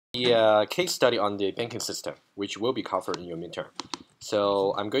The case study on the banking system, which will be covered in your midterm.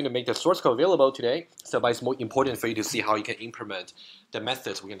 So I'm going to make the source code available today. So but it's more important for you to see how you can implement the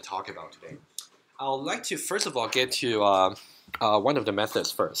methods we're going to talk about today. I would like to first of all get to one of the methods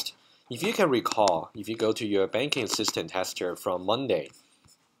first. If you can recall, if you go to your banking system tester from Monday,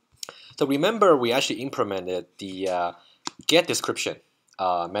 so remember we actually implemented the get description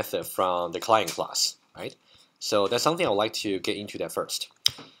method from the client class, right? So that's something I would like to get into that first.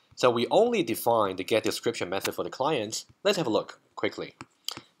 So we only define the get description method for the clients. Let's have a look quickly.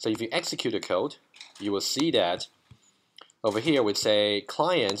 So if you execute the code, you will see that over here we say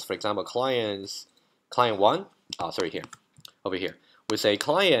clients, for example, client 1, over here, we say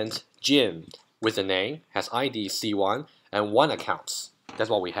client Jim with the name has ID C1 and 1 accounts.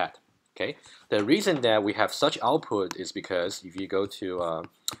 That's what we had. Okay. The reason that we have such output is because if you go to,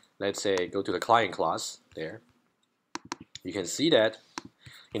 let's say, go to the client class there, you can see that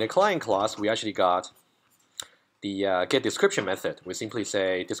in the client class, we actually got the get description method. We simply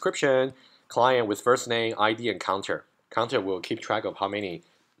say description, client with first name, ID, and counter. Counter will keep track of how many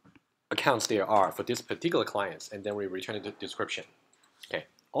accounts there are for this particular clients, and then we return the description. Okay,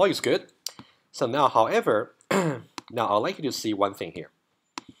 all is good. So now, however, now I'd like you to see one thing here.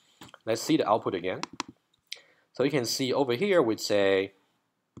 Let's see the output again. So you can see over here, we'd say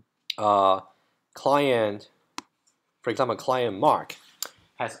client, for example, client Mark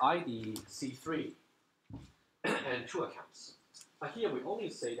has ID C3 and 2 accounts. But here we only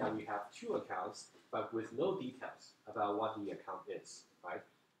say that we have 2 accounts, but with no details about what the account is, right?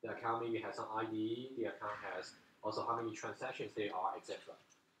 The account maybe has an ID, the account has also how many transactions there are, etc.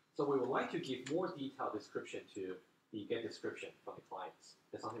 So we would like to give more detailed description to the get description from the clients.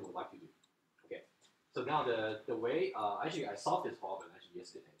 That's something we'd like to do. Okay. So now the way, actually I solved this problem actually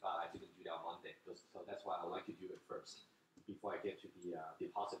yesterday, but I didn't do that on Monday. So that's why I would like to do it first before I get to the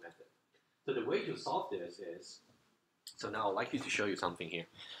deposit method. So the way to solve this is, so now I'd like you to show you something here.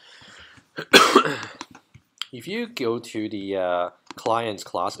 If you go to the clients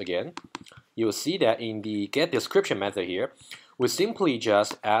class again, you will see that in the get description method here, we simply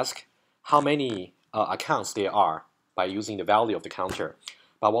just ask how many accounts there are by using the value of the counter.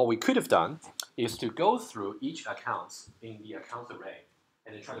 But what we could have done is to go through each account in the account array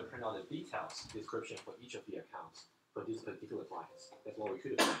and then try to print out the details description for each of the accounts for these particular clients. That's what we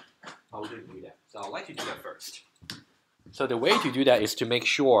could have done, but we didn't do that. So I'd like to do that first. So the way to do that is to make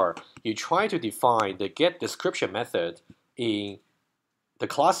sure you try to define the get description method in the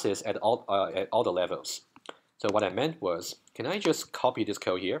classes at all the levels. So what I meant was, can I just copy this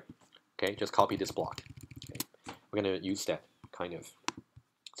code here? Okay, just copy this block. Okay. We're going to use that, kind of.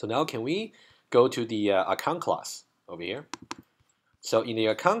 So now can we go to the account class over here? So in the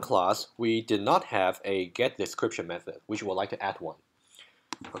account class, we did not have a get description method, which we would like to add one.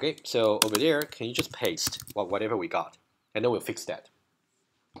 Okay, so over there, can you just paste whatever we got? And then we'll fix that.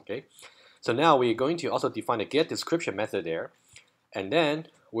 Okay, so now we're going to also define a get description method there. And then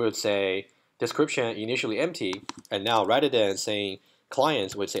we'll say description initially empty. And now rather than saying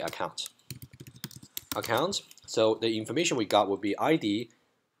clients, we'll say account. Account. So the information we got will be ID.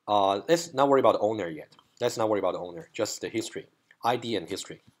 Let's not worry about the owner yet. Let's not worry about the owner, just the history. ID and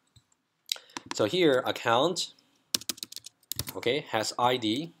history. So here, account, okay, has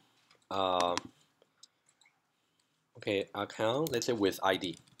ID. Okay, account, let's say with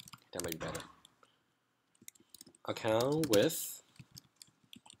ID. That might be better. Account with,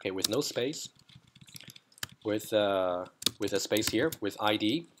 okay, with no space. With a space here, with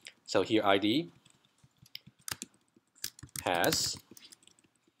ID. So here, ID has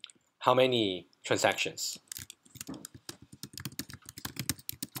how many transactions?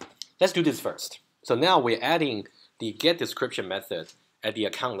 Let's do this first. So now we're adding the get description method at the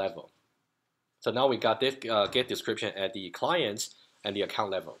account level. So now we got this get description at the clients and the account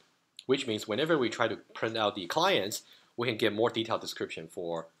level, which means whenever we try to print out the clients, we can get more detailed description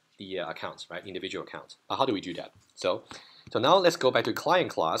for the accounts, right? Individual accounts. How do we do that? So now let's go back to client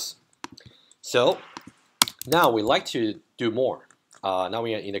class. So now we like to do more. Now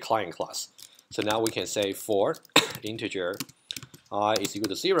we are in the client class. So now we can say for integer I is equal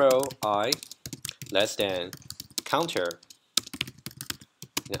to 0, I less than counter,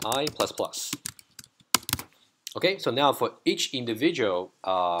 and I plus plus. Okay, so now for each individual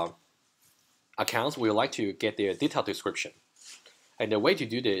accounts, we would like to get their detailed description. And the way to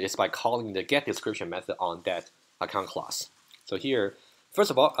do this is by calling the get description method on that account class. So here, first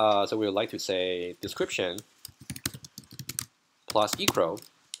of all, so we would like to say description plus equal.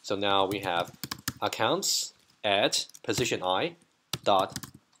 So now we have accounts at position I dot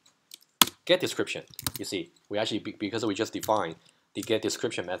get description. You see, we actually, because we just defined the get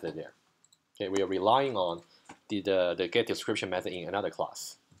description method there. Okay, we are relying on the get description method in another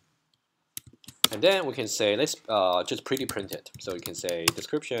class. And then we can say, let's just pretty print it. So you can say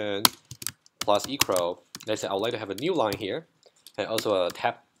description plus equal. Let's say I would like to have a new line here, and also a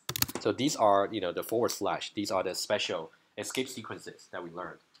tab. So these are, the forward slash. These are the special escape sequences that we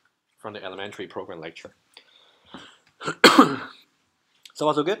learned from the elementary program lecture. So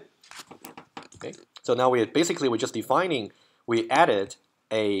also good? Okay. So now we're just defining, we added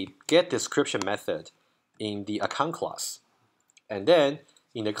a get description method in the account class. And then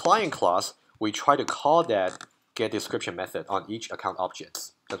in the client class, we try to call that get description method on each account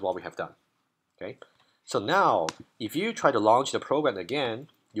objects. That's what we have done. Okay. So now, if you try to launch the program again,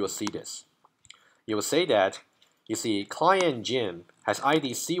 you will see this. You will say that, you see, client Jim has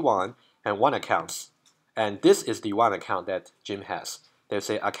ID C1 and 1 accounts. And this is the 1 account that Jim has. They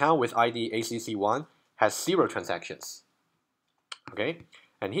say account with ID ACC1 has 0 transactions. Okay?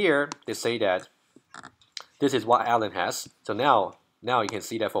 And here, they say that this is what Alan has. So now you can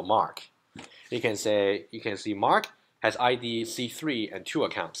see that for Mark. You can see Mark has ID C3 and 2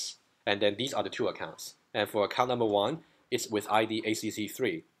 accounts. And then these are the 2 accounts. And for account number 1, it's with ID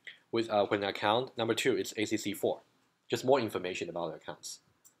ACC3. With when account number 2, it's ACC4. Just more information about the accounts.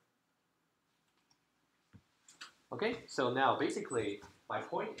 Okay, so now basically my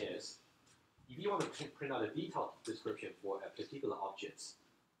point is, if you want to print out a detailed description for a particular object,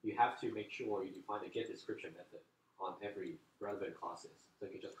 you have to make sure you define a get description method on every relevant classes. So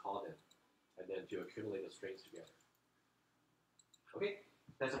you can just call them and then to accumulate the strings together. Okay,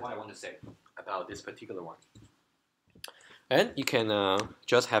 that's what I want to say about this particular one. And you can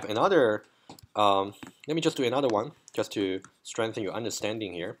just have another, let me just do another one just to strengthen your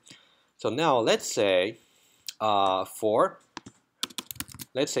understanding here. So now let's say for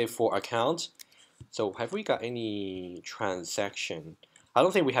account, so have we got any transaction? I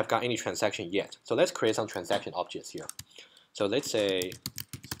don't think we have got any transaction yet. So let's create some transaction objects here. So let's say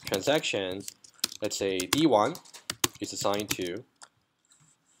transaction, let's say D1 is assigned to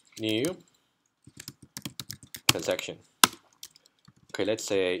new transaction. Okay, let's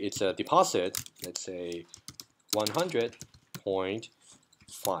say it's a deposit, let's say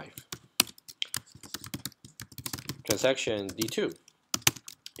 100.5. Transaction D2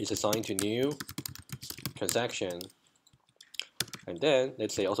 is assigned to new transaction. And then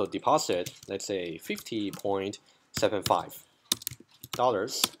let's say also deposit, let's say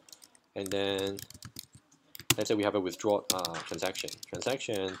 $50.75. And then let's say we have a withdrawal transaction.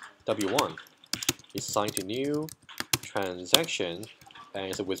 Transaction W1 is assigned to new transaction, and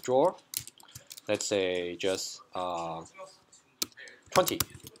it's a withdrawal. Let's say just $20.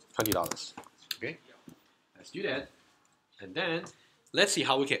 Okay, let's do that. And then let's see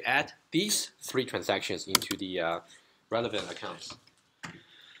how we can add these 3 transactions into the relevant accounts.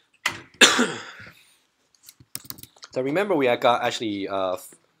 So remember we got actually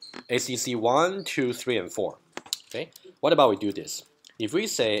ACC1, 2, 3, and 4. Okay, what about we do this? If we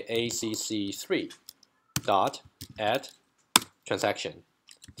say ACC3 dot add transaction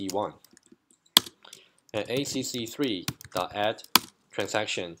D1 and ACC3 dot add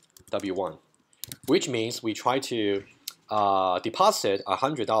transaction W1, which means we try to deposit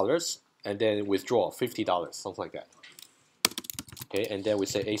 $100 and then withdraw $50, something like that. Okay, and then we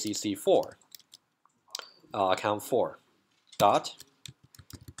say ACC4 account 4 dot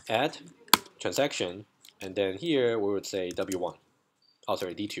add transaction, and then here we would say W1. Oh,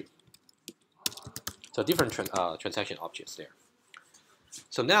 sorry, D2. So different transaction objects there.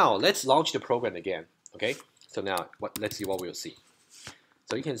 So now let's launch the program again. Okay. So now let's see what we'll see.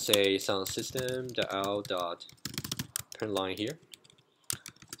 So you can say some system.out.println here.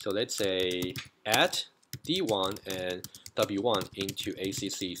 So let's say add D1 and W1 into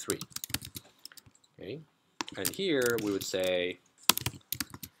ACC3. Okay. And here we would say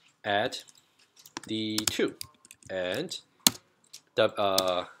add D2 and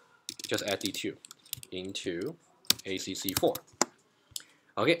just add D2 into ACC4.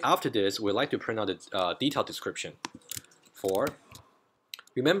 Okay, after this, we'd like to print out the detailed description for,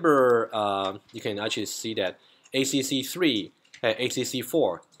 remember, you can actually see that ACC3 and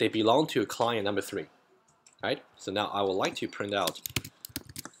ACC4, they belong to client number 3, right? So now I would like to print out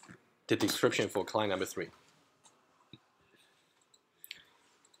the description for client number 3.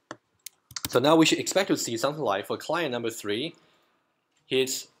 So now we should expect to see something like for client number 3,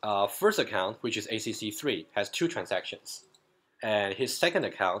 his first account, which is ACC3, has 2 transactions. And his second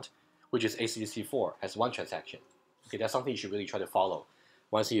account, which is ACC4, has 1 transaction. Okay, that's something you should really try to follow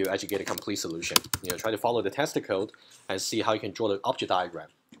once you actually get a complete solution. Try to follow the test code and see how you can draw the object diagram,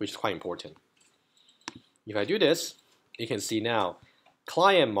 which is quite important. If I do this, you can see now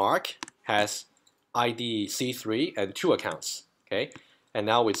client Mark has ID C3 and 2 accounts. Okay, and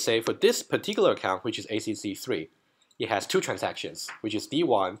now we say for this particular account, which is ACC3, it has 2 transactions, which is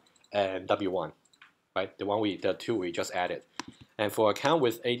D1 and W1, right? The 2 we just added. And for account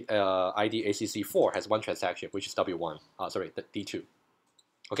with ID ACC4 has 1 transaction, which is W1. The D2.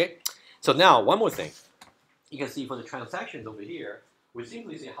 Okay, so now one more thing. You can see for the transactions over here, we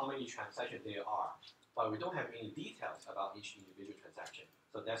simply say how many transactions there are, but we don't have any details about each individual transaction.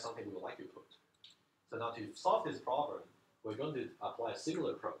 So that's something we would like to put. So now to solve this problem, we're going to apply a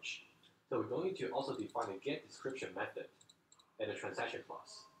similar approach. So we're going to also define a get description method and a transaction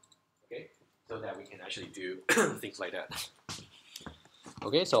class. Okay, so that we can actually do things like that.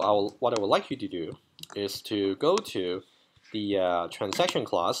 Okay, so what I would like you to do is to go to the transaction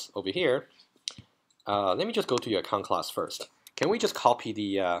class over here. Let me just go to your account class first. Can we just copy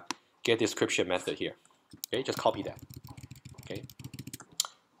the get description method here? Okay, just copy that. Okay,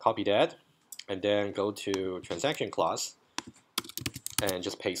 copy that, and then go to transaction class and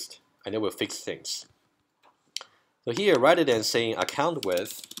just paste, and it will fix things. So here, rather than saying account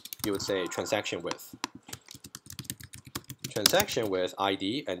with, you would say transaction with. Transaction with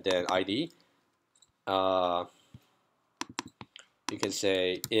ID, and then ID. You can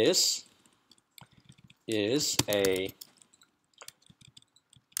say is a.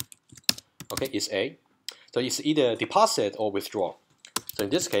 Okay, is a. So it's either deposit or withdraw. So in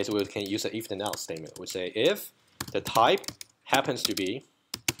this case, we can use an if then else statement. We say if the type happens to be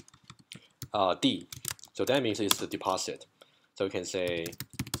D, so that means it's the deposit. So we can say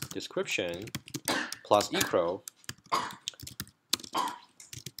description plus equal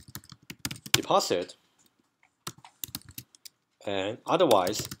deposit, and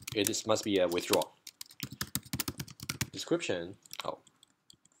otherwise it must be a withdrawal. Description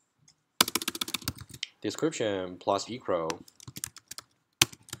description plus equal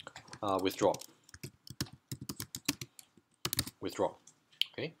withdrawal.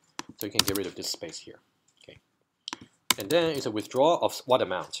 Okay, so you can get rid of this space here. Okay, and then it's a withdrawal of what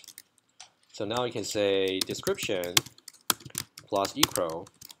amount? So now you can say description plus equal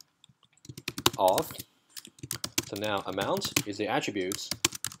of. So now amount is the attributes.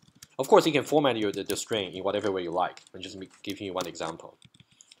 Of course, you can format the string in whatever way you like. I'm just giving you one example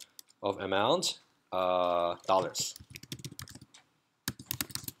of amount dollars.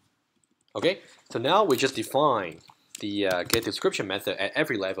 Okay, so now we just define the get description method at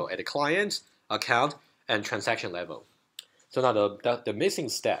every level, at the client, account, and transaction level. So now the missing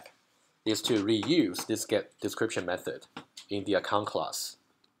step is to reuse this get description method in the account class.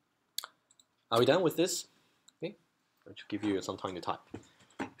 Are we done with this? Okay, I'll just give you some time to type.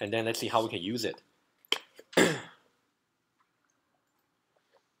 And then let's see how we can use it.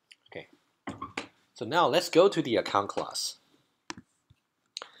 Okay, so now let's go to the account class.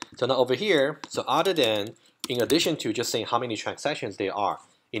 So now over here, so other than, in addition to just saying how many transactions there are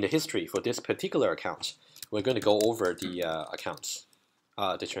in the history for this particular account, we're going to go over the accounts,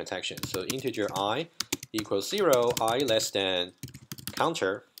 the transactions. So integer I equals 0, I less than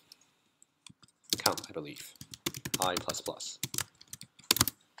counter, count, I believe, I plus plus.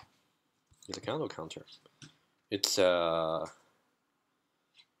 Is it count or counter? It's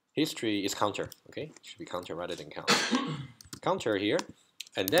history is counter, okay? It should be counter rather than count. Counter here,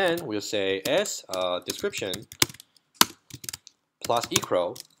 and then we'll say s description plus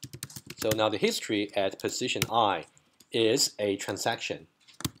equal. So now the history at position I is a transaction.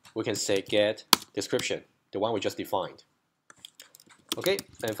 We can say get description, the one we just defined. Okay,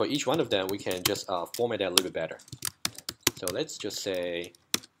 and for each one of them, we can just format that a little bit better. So let's just say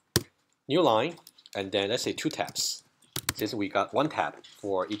new line, and then let's say 2 tabs, since we got 1 tab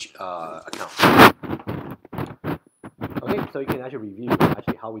for each account. Okay, so you can actually review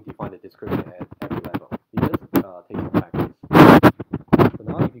how we define the description at every level. You just take some practice. So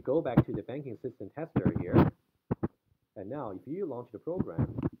now if you go back to the banking system tester here, and now if you launch the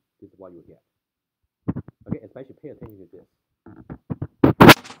program, this is what you get. Okay, especially pay attention to this.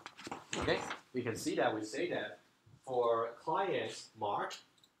 Okay, we can see that we say that for client Mark,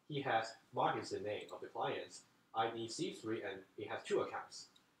 Mark is the name of the client, ID C3, and he has 2 accounts.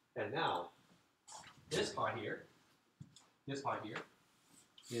 And now, this part here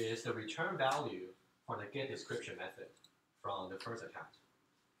is the return value for the get description method from the first account.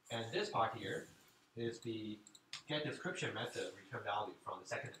 And this part here is the get description method return value from the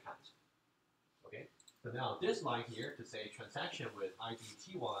second account. Okay, so now this line here to say transaction with ID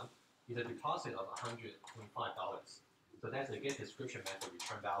T1 is a deposit of $125. So that's the get description method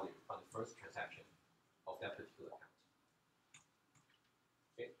return value from the first transaction of that particular account.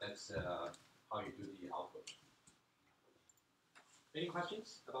 Okay, that's how you do the output. Any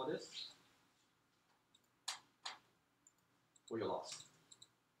questions about this? Or you're lost?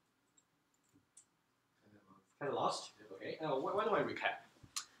 Kind of lost? Okay. Why don't I recap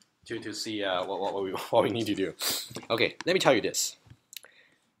to see what we need to do? Okay, let me tell you this.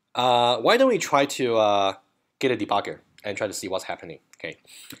 Why don't we try to get a debugger and try to see what's happening? Okay.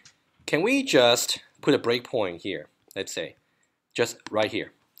 Can we just put a breakpoint here? Let's say, just right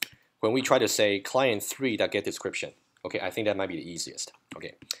here, when we try to say client3.getDescription. Okay, I think that might be the easiest.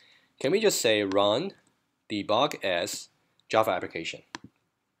 Okay, can we just say run debug as Java application?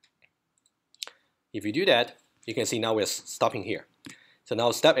 If you do that, you can see now we're stopping here. So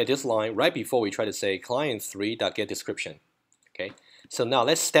now step at this line right before we try to say client3.getDescription. Okay, so now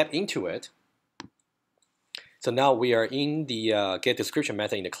let's step into it. So now we are in the getDescription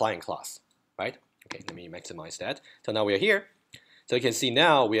method in the client class, right? Okay, let me maximize that. So now we are here. So you can see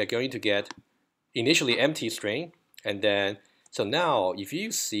now we are going to get initially empty string, and then so now if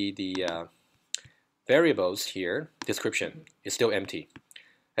you see the variables here, description is still empty.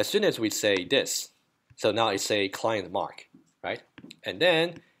 As soon as we say this, so now it's a client mark, right? And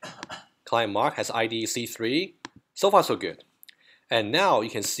then client mark has ID C3. So far so good. And now you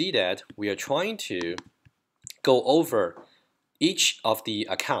can see that we are trying to go over each of the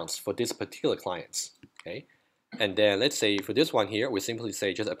accounts for this particular clients. Okay, and then let's say for this one here, we simply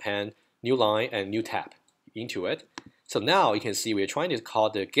say just append new line and new tab into it. So now you can see we're trying to call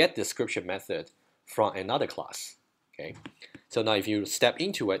the getDescription method from another class. Okay, so now if you step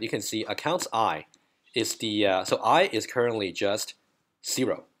into it, you can see accounts I is the so I is currently just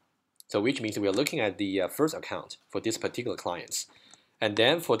 0. So which means we are looking at the first account for this particular clients. And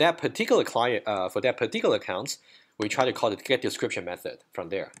then for that particular client, for that particular account, we try to call the getDescription method from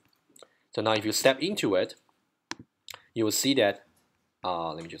there. So now if you step into it, you will see that,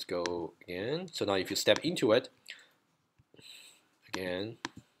 let me just go again. So now if you step into it, again,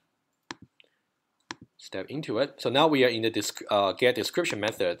 step into it. So now we are in the getDescription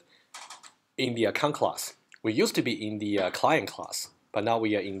method in the account class. We used to be in the client class, but now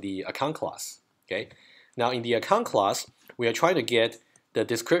we are in the account class. Okay. Now in the account class, we are trying to get the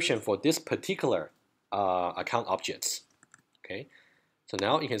description for this particular account objects. Okay, so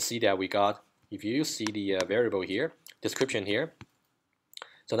now you can see that we got, if you see the variable here, description here.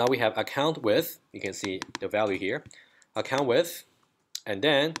 So now we have account with, you can see the value here, account with, and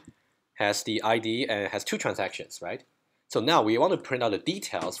then has the ID and has 2 transactions, right? So now we want to print out the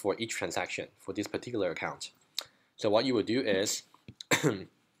details for each transaction for this particular account. So what you would do is,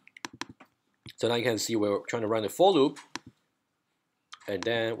 so now you can see we're trying to run the for loop. And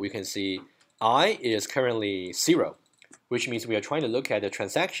then we can see I is currently 0, which means we are trying to look at the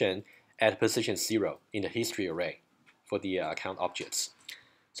transaction at position 0 in the history array for the account objects.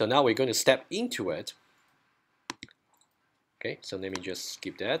 So now we're going to step into it. Okay, so let me just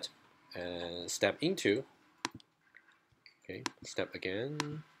skip that and step into. Okay, step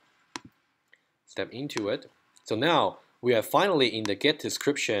again. Step into it. So now we are finally in the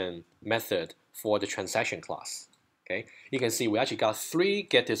getDescription method for the transaction class. Okay, you can see we actually got 3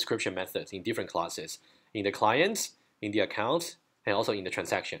 getDescription methods in different classes, in the clients, in the accounts, and also in the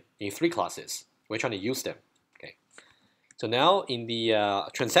transaction, in 3 classes. We're trying to use them. Okay, so now in the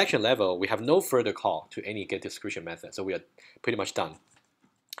transaction level, we have no further call to any getDescription method, so we are pretty much done.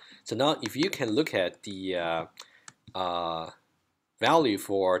 So now if you can look at the value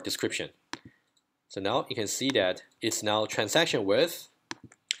for description, so now you can see that it's now transaction with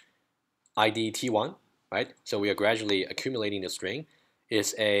ID T1. Right? So we are gradually accumulating the string.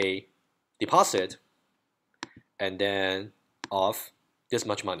 It's a deposit and then of this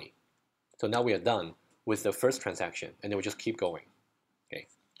much money. So now we are done with the first transaction, and then we just keep going. Okay,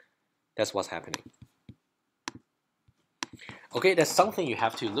 that's what's happening. Okay, that's something you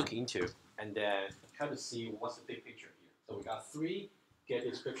have to look into and then try to see what's the big picture here. So we got 3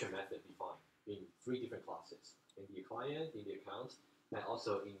 getDescription methods defined in 3 different classes, in the client, in the account, and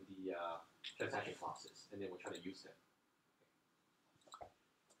also in the transaction classes, and then we'll try to use them.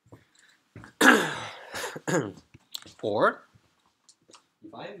 Or,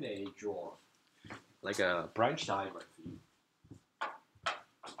 if I may draw like a branch diagram for you,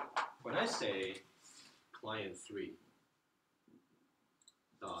 when I say client3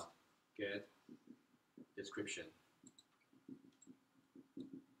 dot get description,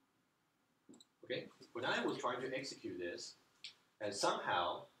 okay, when I was trying to execute this, and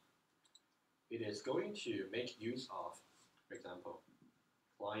somehow it is going to make use of, for example,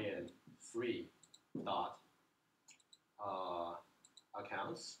 client3 dot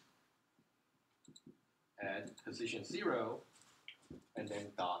accounts at position 0, and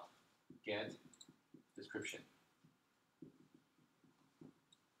then dot get description.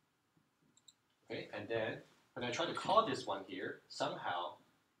 and then when I try to call this one here, somehow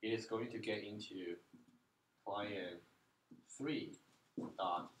it is going to get into client 3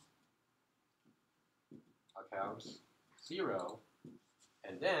 dot accounts 0,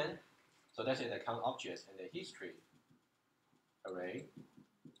 and then, so that's an account object and the history array.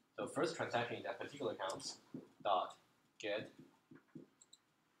 So first transaction in that particular accounts dot get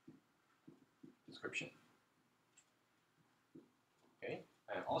description. Okay,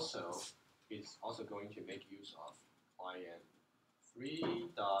 and also it's also going to make use of client 3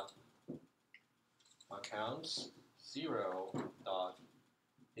 dot accounts 0 dot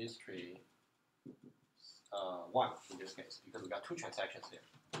history 1 in this case, because we got 2 transactions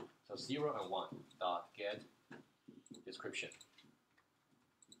there. So 0 and 1 dot get description.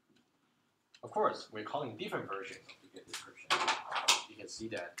 Of course, we're calling different versions of the get description. You can see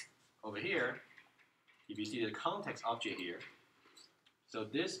that over here, if you see the context object here, so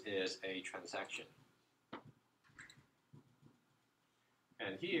this is a transaction.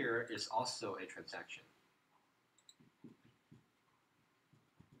 And here is also a transaction.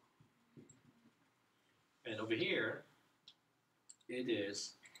 And over here, it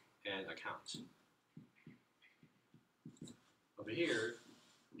is an account. Over here,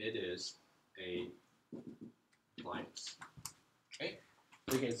 it is a client. Okay,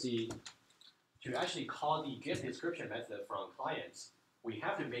 so you can see to actually call the get description method from clients, we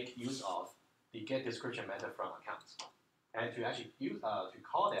have to make use of the get description method from accounts. And to actually use to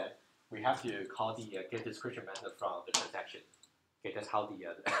call that, we have to call the get description method from the transaction. Okay, that's how the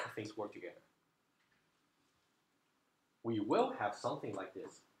things work together. We will have something like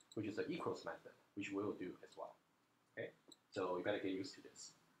this, which is the equals method, which we will do as well. Okay, so you better get used to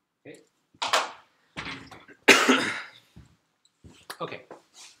this. Okay. Okay,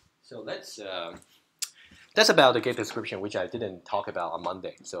 so that's about the get description, which I didn't talk about on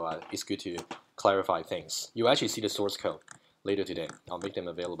Monday. So it's good to clarify things. You actually see the source code later today. I'll make them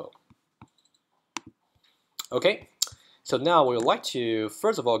available. Okay, so now we would like to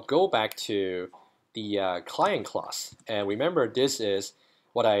first of all go back to the client class, and remember this is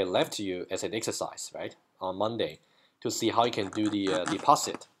what I left to you as an exercise, right, on Monday, to see how you can do the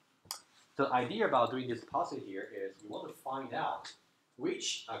deposit. The idea about doing this deposit here is we want to find out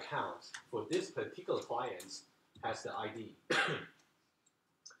which account for this particular client has the ID.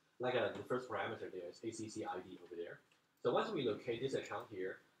 Like the first parameter there is ACC ID over there. So once we locate this account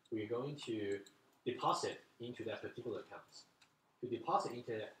here, we're going to deposit into that particular account. To deposit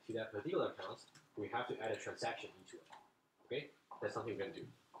into that particular account, we have to add a transaction into it. Okay, that's something we're going to do.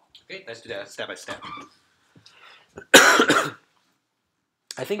 Okay, let's do that step by step.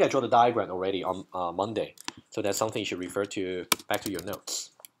 I think I drew the diagram already on Monday, so that's something you should refer to back to your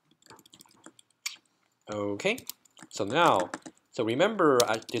notes. Okay, so now, so remember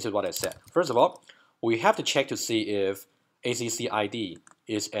this is what I said. First of all, we have to check to see if ACC ID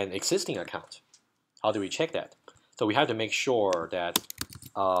is an existing account. How do we check that? So we have to make sure that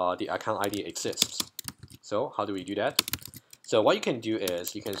the account ID exists. So how do we do that? So what you can do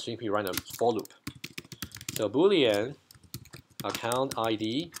is you can simply run a for loop. So Boolean account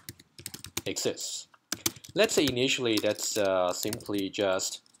ID exists. Let's say initially that's simply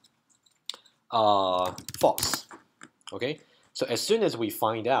just false. Okay. So as soon as we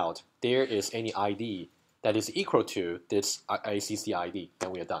find out there is any ID that is equal to this ACC ID,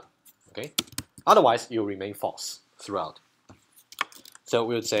 then we are done. Okay. Otherwise, it will remain false throughout. So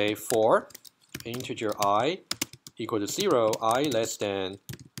we would say for integer I equal to 0, I less than.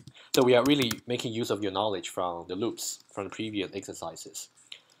 So we are really making use of your knowledge from the loops from the previous exercises.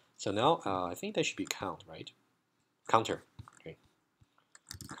 So now I think that should be count, right? Counter. Okay.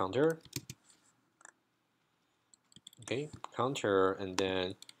 Counter. Okay. Counter and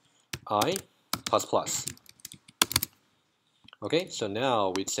then I plus plus. Okay. So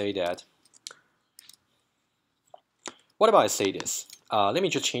now we'd say that. What about I say this? Let me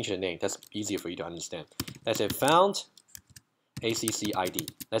just change the name. That's easier for you to understand. Let's say found ACC ID.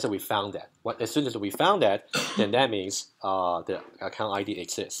 Let's say we found that. As soon as we found that, then that means the account ID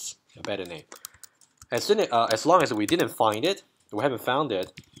exists. A better name. As long as we didn't find it, we haven't found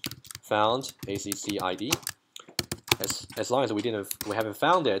it. Found ACC ID. As long as we haven't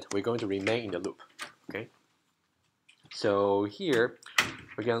found it, we're going to remain in the loop. Okay. So here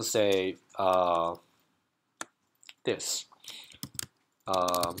we're going to say this.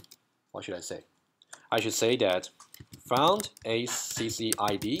 What should I say? I should say that found ACC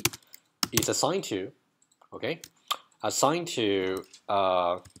ID is assigned to, okay, assigned to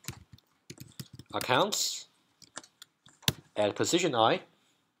accounts at position I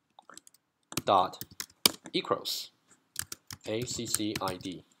dot equals ACC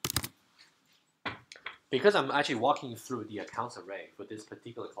ID. because I'm actually walking through the accounts array for this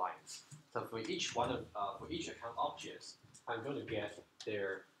particular client. So for each account objects, I'm going to get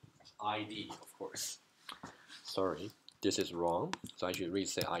their ID, of course. Sorry, this is wrong. So I should really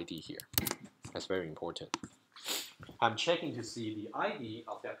say ID here. That's very important. I'm checking to see the ID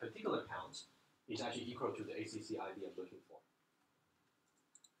of that particular account is actually equal to the ACC ID I'm looking for.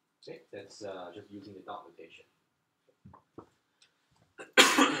 Okay, that's just using the dot notation.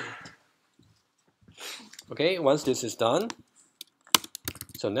 Okay, once this is done,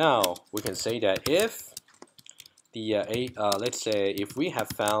 so now we can say that if the let's say if we have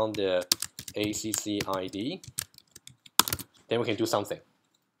found the ACC ID, then we can do something.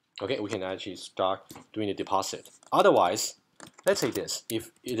 Okay, we can actually start doing the deposit. Otherwise, let's say this: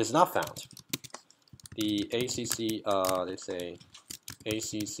 if it is not found, the ACC let's say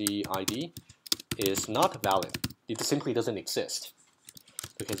ACC ID is not valid. It simply doesn't exist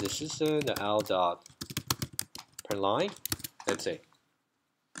because this is the L dot per line. Let's say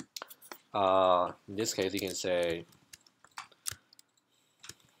in this case you can say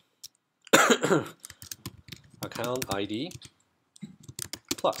account ID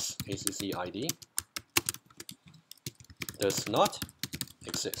plus ACC ID does not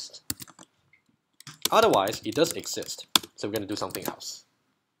exist. Otherwise, it does exist. So we're going to do something else.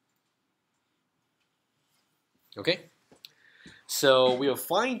 Okay? So we'll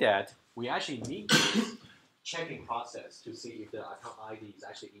find that we actually need this checking process to see if the account ID is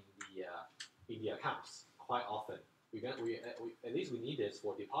actually in the accounts quite often. At least we need this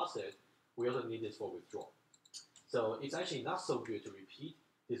for deposit. We also need this for withdrawal. So it's actually not so good to repeat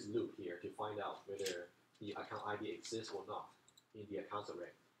this loop here to find out whether the account ID exists or not in the accounts array.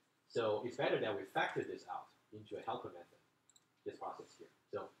 So it's better that we factor this out into a helper method, this process here.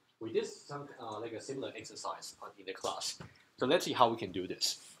 So we did some like a similar exercise in the class. So let's see how we can do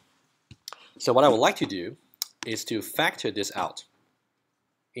this. So what I would like to do is to factor this out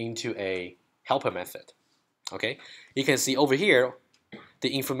into a helper method. Okay, you can see over here the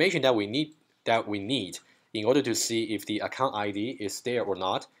information that we need in order to see if the account ID is there or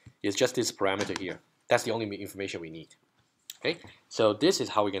not is just this parameter here. That's the only information we need. Okay, so this is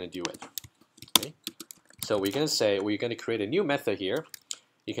how we're going to do it. Okay, so we're going to create a new method here.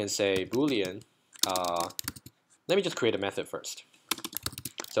 You can say Boolean. Let me just create a method first.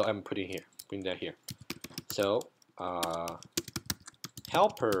 So I'm putting that here. So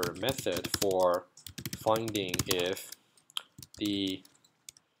helper method for finding if the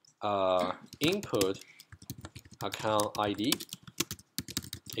input account ID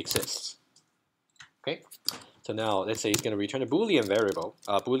exists. Okay, so now let's say it's going to return a Boolean variable,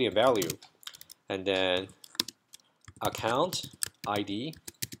 Boolean value, and then account ID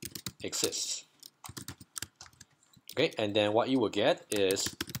exists. Okay, and then what you will get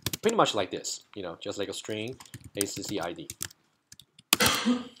is pretty much like this, just like a string ACC ID.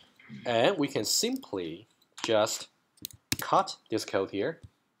 And we can simply just cut this code here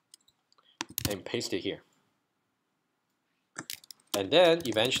and paste it here. And then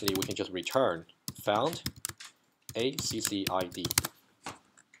eventually we can just return found ACC ID.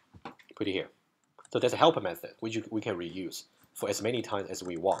 Put it here. So that's a helper method which we can reuse for as many times as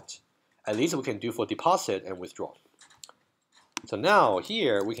we want. At least we can do for deposit and withdrawal. So now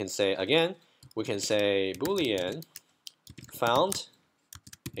here we can say again, we can say Boolean found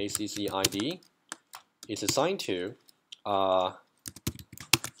ACC ID is assigned to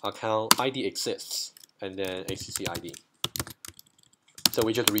account ID exists and then ACC ID. So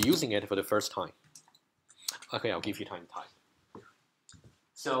we're just reusing it for the first time. Okay, I'll give you time to type.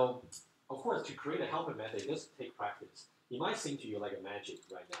 So of course, to create a helper method, it does take practice. It might seem to you like a magic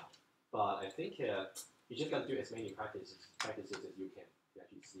right now, but I think you just got to do as many practices as you can to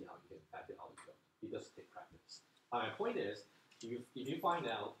actually see how you can factor out the code. It does take practice. My point is, if you find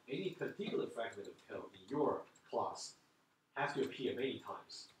out any particular fragment of code in your class has to appear many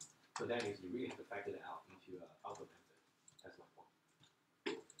times, so that means you really have to factor that out into a helper method. That's my point.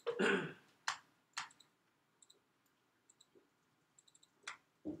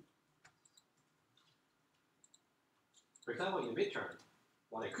 For example, in the midterm,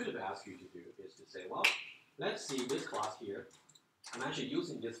 what I could have asked you to do is to say, well, let's see this class here. I'm actually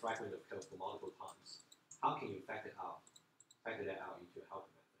using this fragment of code for multiple times. How can you factor that out into a helper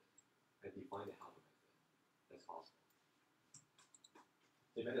method and define the helper method? That's possible.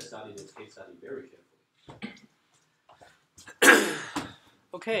 You better study this case study very carefully.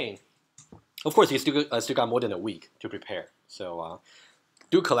 Okay. Of course, you still got more than a week to prepare. So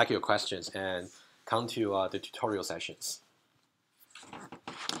do collect your questions and come to the tutorial sessions.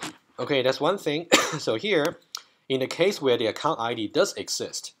 Okay, that's one thing. So here, in the case where the account ID does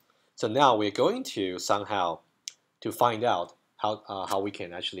exist, So now we're going to somehow to find out how we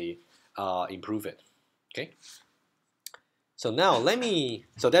can actually improve it. Okay. So now let me.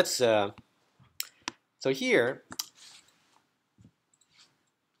 So that's so here.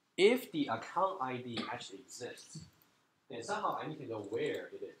 If the account ID actually exists, then somehow I need to know where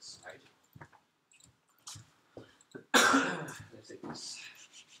it is, right? Let's say this.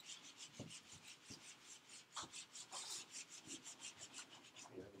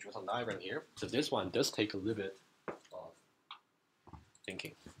 Let me draw some diagram here. So this one does take a little bit of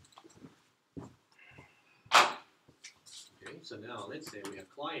thinking. Okay, so now let's say we have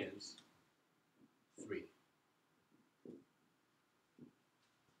clients 3.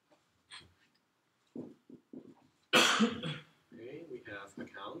 Okay, we have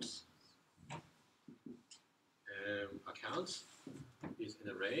accounts. Accounts is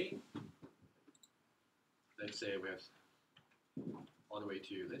an array. Let's say we have all the way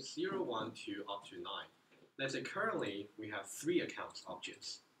to 0, 1, 2, up to 9. Let's say currently we have 3 accounts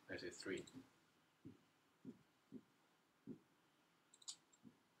objects. Let's say 3.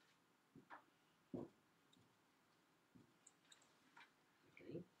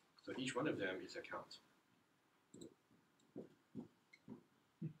 Okay, so each one of them is account.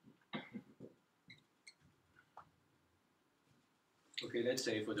 Okay, let's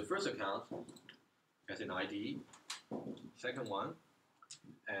say for the first account as an ID, second one,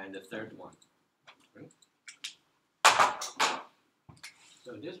 and the third one. Okay.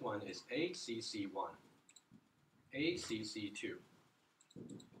 So this one is ACC1, ACC2,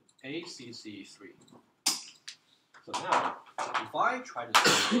 ACC3. So now, if I try to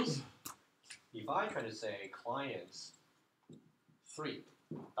say this, if I try to say clients 3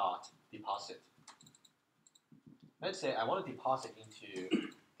 dot deposit, let's say I want to deposit into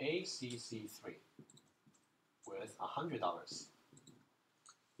ACC3 with $100.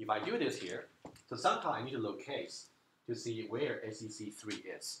 If I do this here, so somehow I need to locate to see where ACC3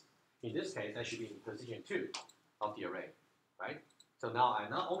 is. In this case, that should be in position 2 of the array, right? So now I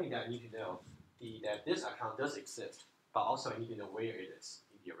not only that I need to know that this account does exist, but also I need to know where it is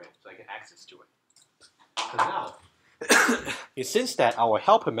in the array so I can access to it. So now, since that our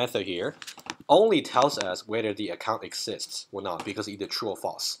helper method here only tells us whether the account exists or not because either true or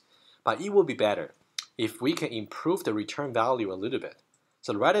false. But it will be better if we can improve the return value a little bit.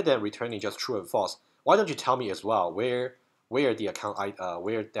 So rather than returning just true and false, why don't you tell me as well where the account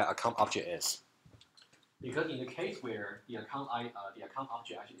where that account object is? Because in the case where the account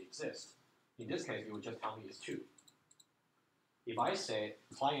object actually exists, in this case it will just tell me it's 2. If I say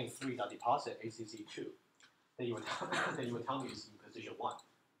client 3.deposit ACC2, then you would tell me it's in position 1.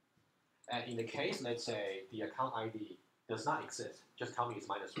 And in the case, let's say the account ID does not exist, just tell me it's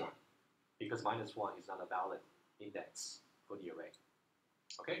 -1, because -1 is not a valid index for the array.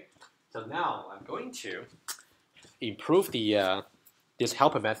 Okay, so now I'm going to improve the this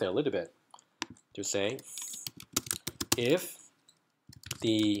helper method a little bit to say if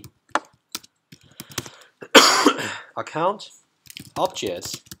the account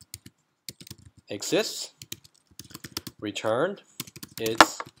objects exists, return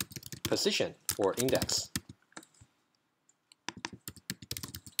its position or index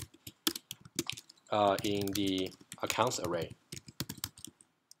in the accounts array.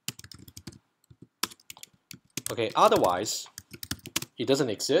 Okay, otherwise it doesn't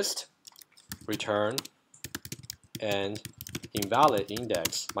exist, return an invalid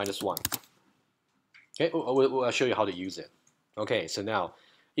index -1. Okay, I'll show you how to use it. Okay, so now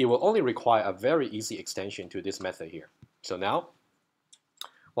it will only require a very easy extension to this method here. So now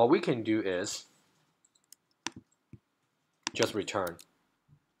what we can do is just return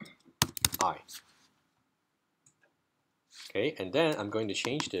I. Okay, and then I'm going to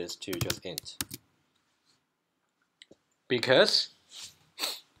change this to just int. Because,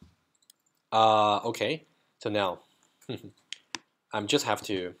 okay, so now I'm just have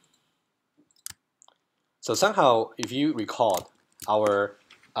to, so somehow if you recall our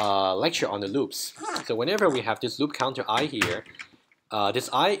lecture on the loops, so whenever we have this loop counter I here, this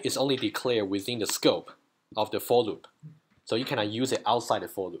I is only declared within the scope of the for loop. So you cannot use it outside the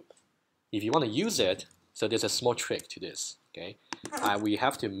for loop. If you want to use it, so there's a small trick to this. Okay, we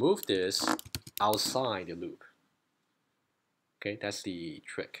have to move this outside the loop. Okay, that's the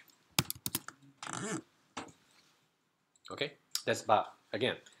trick. Okay, but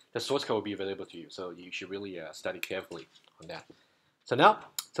again, the source code will be available to you, so you should really study carefully on that. So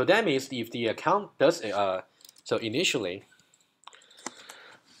now, so that means if the account does, so initially,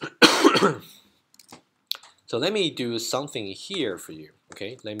 so let me do something here for you.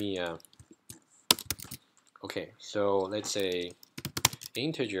 Okay, let me. Okay, so let's say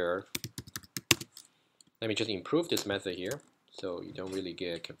integer. Let me just improve this method here so you don't really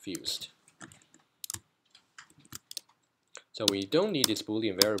get confused. So we don't need this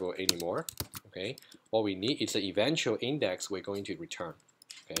Boolean variable anymore. Okay, what we need is the eventual index we're going to return.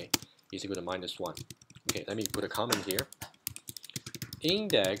 Okay, is equal to -1. Okay, let me put a comment here.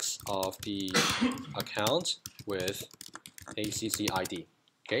 Index of the account with ACC ID.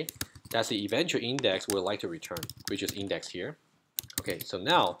 Okay, that's the eventual index we'd like to return, which is indexed here. Okay, so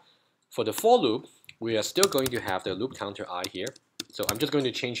now for the for loop, we are still going to have the loop counter I here. So I'm just going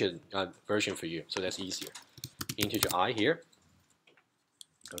to change a version for you, so that's easier. Integer I here.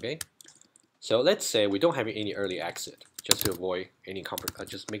 Okay, so let's say we don't have any early exit, just to avoid any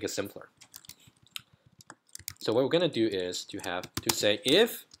just make it simpler. So what we're going to do is to say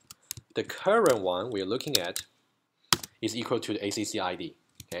if the current one we're looking at is equal to the ACC ID.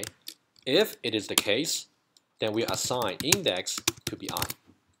 Okay, if it is the case, then we assign index to be I.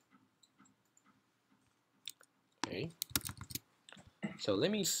 Okay, so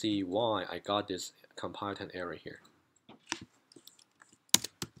let me see why I got this compile time error here.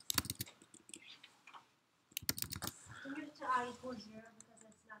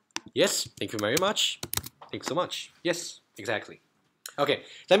 Yes, thank you very much. Thanks so much. Yes, exactly. Okay,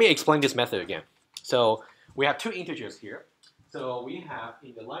 let me explain this method again. So we have two integers here. So we have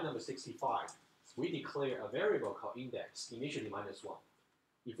in the line number 65, we declare a variable called index, initially -1.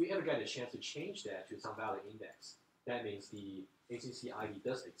 If we ever get a chance to change that to some valid index, that means the ACC ID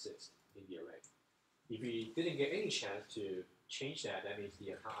does exist in the array. If we didn't get any chance to change that, that means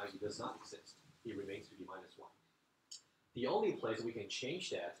the account ID does not exist. It remains to be -1. The only place we can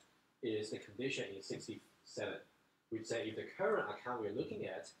change that is the condition in 67. We say if the current account we're looking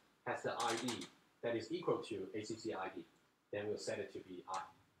at has the ID that is equal to ACC ID, then we'll set it to be I.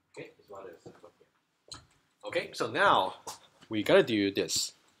 Okay, it's rather simple here. Okay, so now we gotta do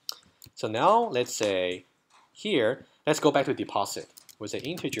this. So now let's say here, let's go back to deposit. With the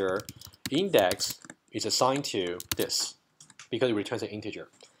integer index is assigned to this because it returns an integer.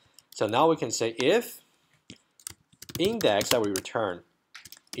 So now we can say if index that we return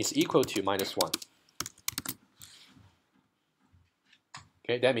is equal to -1.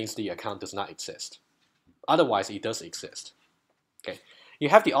 Okay, that means the account does not exist. Otherwise, it does exist. Okay, you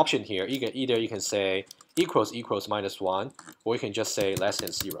have the option here. Either you can say equals -1, or you can just say less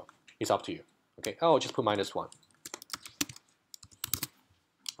than 0. It's up to you. Okay, oh, just put -1.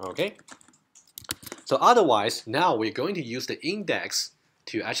 Okay, so otherwise, now we're going to use the index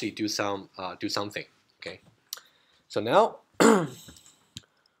to actually do something. Okay, so now,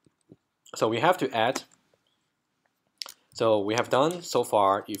 so we have to add. So we have done so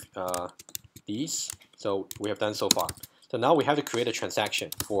far these. So we have done so far. So now we have to create a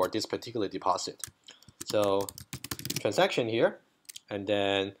transaction for this particular deposit. So transaction here, and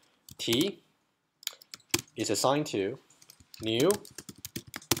then T is assigned to new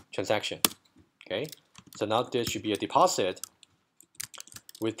transaction. Okay. So now there should be a deposit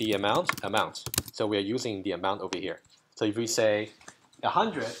with the amount. So we are using the amount over here. So if we say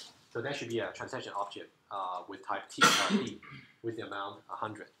 100, so that should be a transaction object with type T with the amount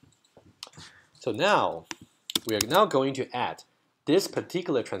 100. So now we are now going to add this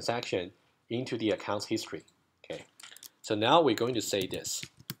particular transaction into the accounts history. Okay. So now we're going to say this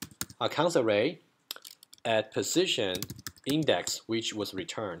accounts array at position index which was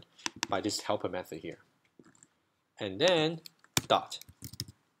returned by this helper method here, and then dot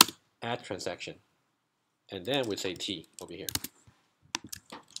add transaction, and then we say T over here,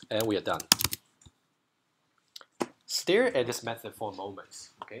 and we are done. Stare at this method for a moment.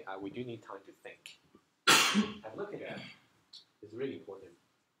 Okay, we do need time to think. Have a look at that. It's really important.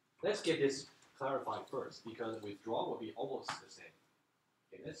 Let's get this clarified first, because withdrawal will be almost the same.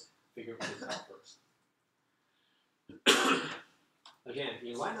 Okay, let's figure this out first. Again,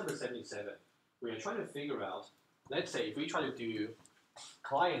 in line number 77, we are trying to figure out, let's say if we try to do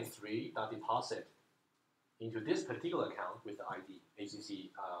client3.deposit into this particular account with the ID,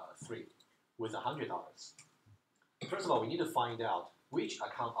 ACC3, with $100. First of all, we need to find out which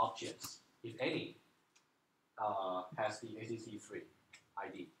account objects, if any, has the ACC3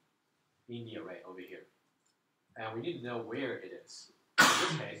 ID in the array over here. And we need to know where it is. In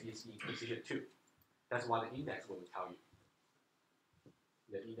this case, it's in position 2. That's what the index will tell you.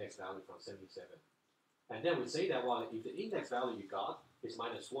 The index value from 77. And then we say that, well, if the index value you got is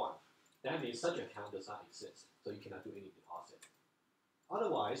 -1, that means such account does not exist. So you cannot do any deposit.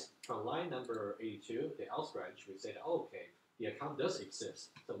 Otherwise, from line number 82, the else branch, we say that, oh, okay, the account does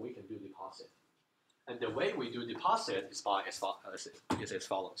exist, so we can do deposit. And the way we do deposit is as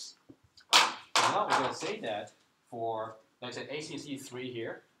follows. So now we're going to say that for let's say ACC3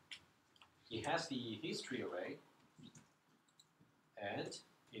 here. It has the history array, and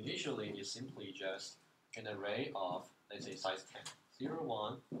initially it's simply just an array of, let's say, size 10, 0,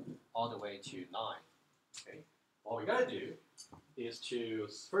 1, all the way to 9. Okay. What we gotta do is to,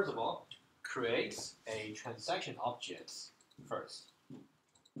 first of all, create a transaction object first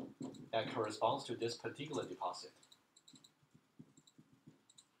that corresponds to this particular deposit.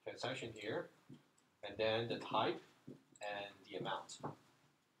 Transaction here, and then the type and the amount.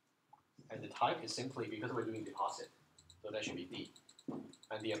 And the type is simply, because we're doing deposit, so that should be D.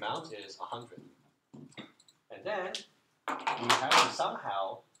 And the amount is 100. And then you have to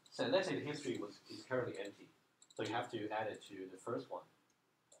somehow, so let's say the history is currently empty. So you have to add it to the first one,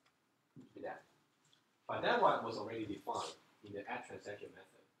 to that. But that one was already defined in the add transaction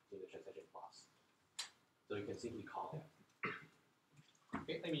method, in the transaction class. So you can simply call that.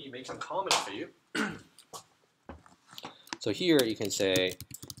 Okay, let me make some comments for you. So here you can say,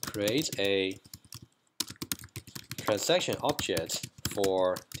 create a transaction object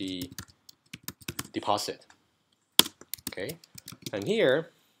for the deposit. Okay, and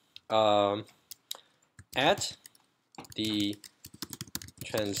here add the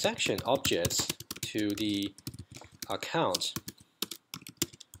transaction objects to the account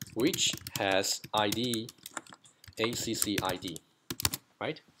which has ID ACC ID,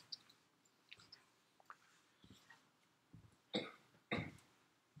 right?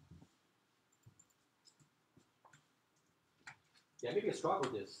 Yeah, maybe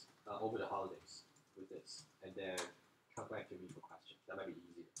struggle with this over the holidays with this, and then come back to me for questions. That might be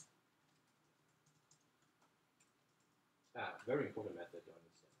easier. Very important method to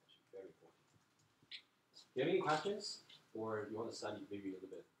understand, actually. Very important. Do you have any questions, or you want to study maybe a little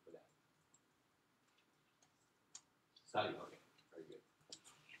bit for that? Study, okay, very good.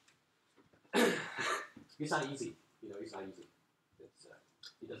 It's not easy, you know. It's not easy.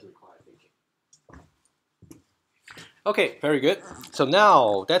 It doesn't require thinking. Okay, very good. So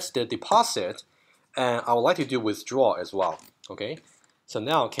now that's the deposit, and I would like to do withdrawal as well. Okay, so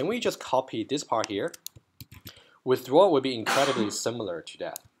now can we just copy this part here? Withdrawal would be incredibly similar to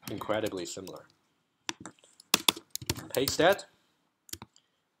that. Incredibly similar. Paste that.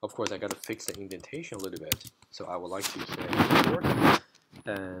 Of course, I gotta fix the indentation a little bit. So I would like to say forward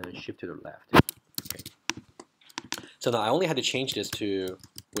and shift to the left. Okay. So now I only had to change this to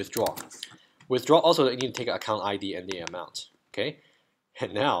withdraw. Withdraw also I need to take account ID and the amount. Okay.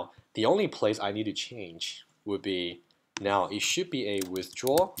 And now the only place I need to change would be, now it should be a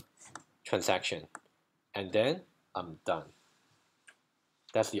withdraw transaction, and then I'm done.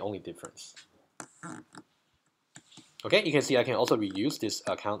 That's the only difference. Okay, you can see I can also reuse this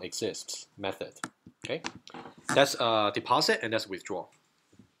account exists method. Okay, that's deposit and that's withdraw.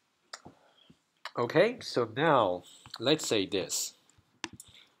 Okay, so now let's say this.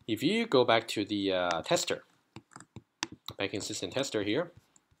 If you go back to the tester, banking system tester here.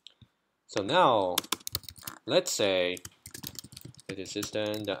 So now let's say it is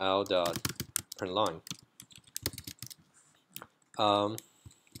system.out.println. Let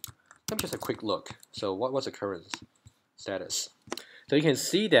me just a quick look. So what was the current status? So you can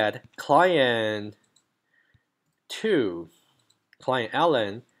see that client 2, client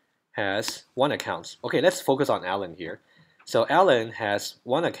Alan, has 1 account. Okay, let's focus on Alan here. So Alan has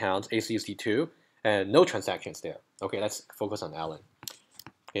 1 account, ACC2, and no transactions there. Okay, let's focus on Alan.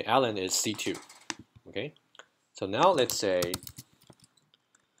 Okay, Alan is C2. Okay, so now let's say,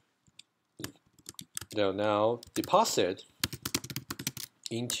 so now deposit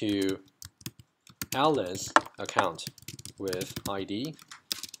into Alan's account with ID.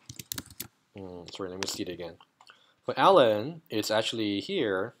 Sorry, let me see it again. For Alan, it's actually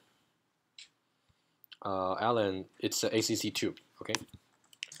here. Alan, it's ACC2, okay?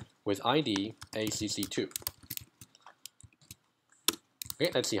 With ID ACC2.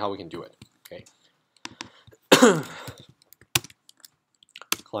 Okay, let's see how we can do it, okay?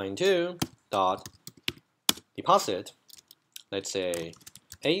 Client 2 dot deposit, let's say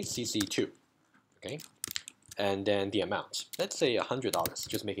ACC2, okay? And then the amount, let's say $100,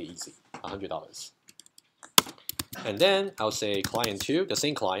 just make it easy, $100. And then I'll say client 2, the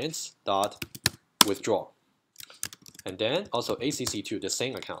same clients, dot withdraw. And then also ACC2, the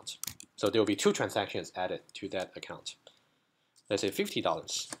same account. So there will be 2 transactions added to that account. Let's say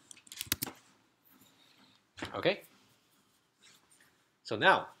 $50. Okay? So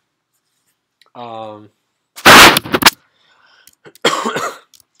now,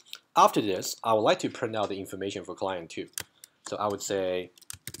 after this, I would like to print out the information for client 2. So I would say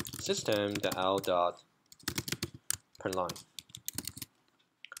system.out.println.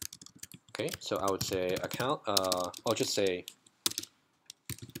 Okay, so I would say account, I'll just say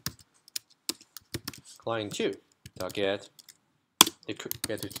client2 get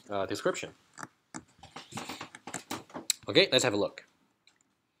description. Okay, let's have a look.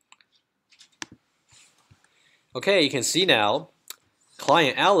 Okay, you can see now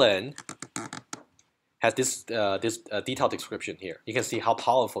client Alan has this detailed description here. You can see how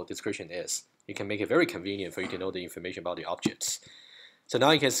powerful description is. You can make it very convenient for you to know the information about the objects. So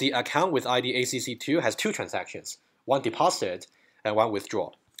now you can see account with ID ACC2 has 2 transactions, one deposit and one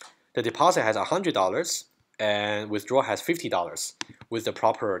withdrawal. The deposit has $100 and withdrawal has $50 with the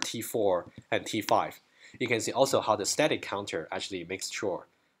proper T4 and T5. You can see also how the static counter actually makes sure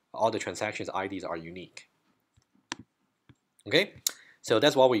all the transactions IDs are unique. Okay, so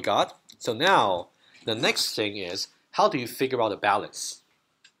that's what we got. So now the next thing is, how do you figure out the balance?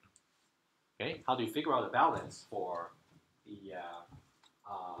 Okay, how do you figure out the balance for the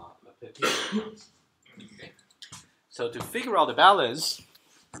particular accounts? Okay, so to figure out the balance,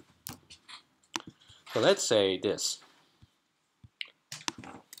 so let's say this.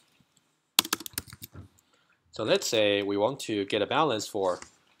 So let's say we want to get a balance for,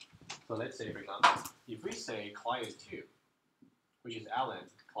 so let's say for example, if we say client2, which is Alan,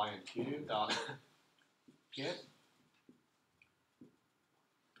 client2 dot get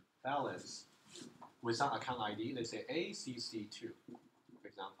balance with some account ID, let's say ACC2, for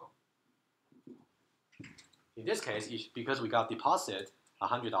example. In this case, because we got deposit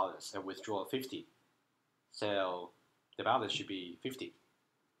 $100 and withdrawal 50, so the balance should be 50,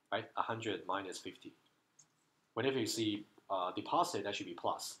 right? 100 minus 50. Whenever you see deposit, that should be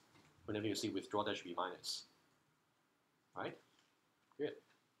plus. Whenever you see withdrawal, that should be minus. Right? Good.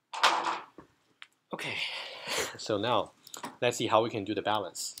 Okay, so now let's see how we can do the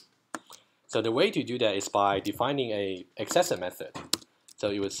balance. So the way to do that is by defining a accessor method. So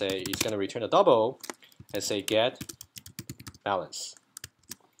you would say it's going to return a double and say get balance.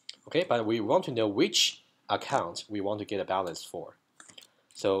 Okay, but we want to know which account we want to get a balance for.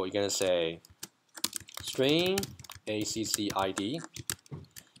 So you're going to say string ACC ID.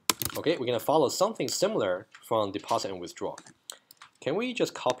 Okay, we're going to follow something similar from deposit and withdrawal. Can we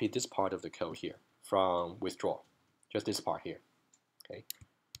just copy this part of the code here from withdrawal? Just this part here. Okay.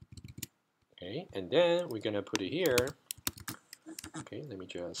 Okay, and then we're going to put it here. Okay, let me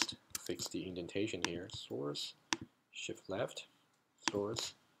just fix the indentation here. Source, shift left,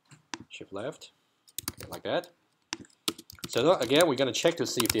 source, shift left. Okay, like that. So now, again, we're going to check to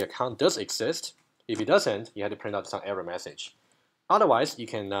see if the account does exist. If it doesn't, you have to print out some error message. Otherwise, you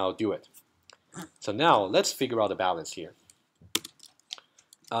can now do it. So now let's figure out the balance here.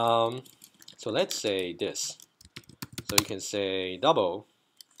 So let's say this. So you can say double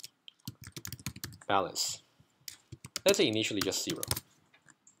balance. Let's say initially just 0.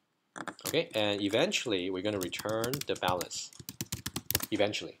 Okay, and eventually we're going to return the balance.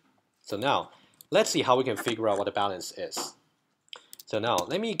 Eventually. So now let's see how we can figure out what the balance is. So now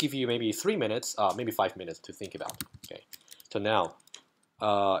let me give you maybe 3 minutes, maybe 5 minutes to think about. Okay. So now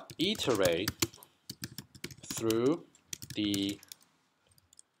iterate through the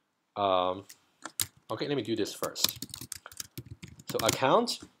okay, let me do this first. So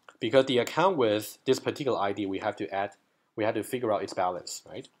account, because the account with this particular ID we have to figure out its balance,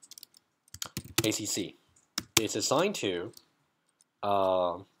 right? ACC. It's assigned to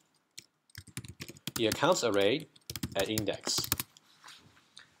the accounts array at index.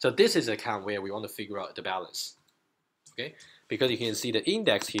 So this is the account where we want to figure out the balance. Okay? Because you can see the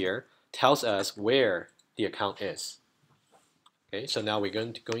index here tells us where the account is. Okay, so now we're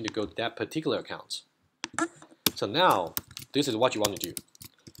going to go to that particular account. So now, this is what you want to do.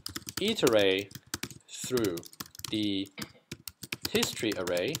 Iterate through the history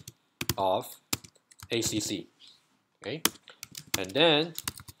array of ACC. Okay, and then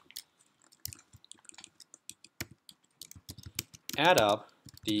add up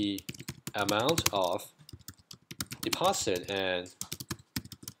the amount of deposit and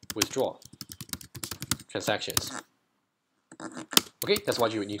withdrawal transactions. Okay, that's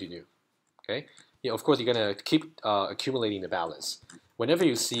what you need to do. Okay, yeah, of course you're gonna keep accumulating the balance. Whenever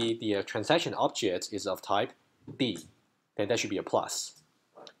you see the transaction object is of type B, then that should be a plus.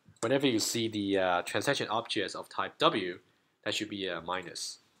 Whenever you see the transaction objects of type W, that should be a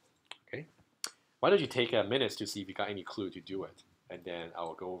minus. Okay, why don't you take a minute to see if you got any clue to do it, and then I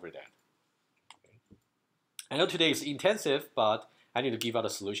will go over that. Okay. I know today is intensive, but I need to give out a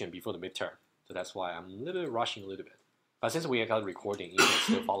solution before the midterm, so that's why I'm a little bit rushing a little bit. But since we got recording, you can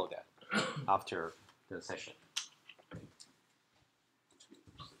still follow that after the session.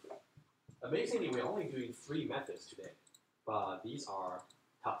 Amazingly, we're only doing 3 methods today, but these are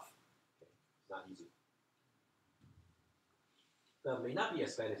tough. not easy. But it may not be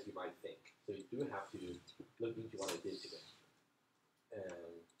as bad as you might think. So you do have to look into what I did today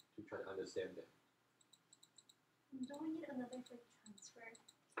and to try to understand them. Don't we need another for transfer?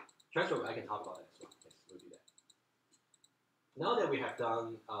 Transfer, I can talk about that as well. Yes, we'll do that. Now that we have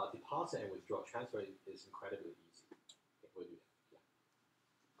done deposit and withdrawal, transfer is incredibly easy. Okay, we'll do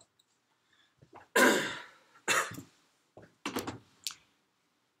that.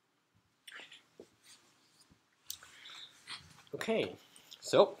 Okay,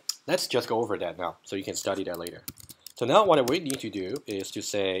 so let's just go over that now, so you can study that later. So now what we need to do is to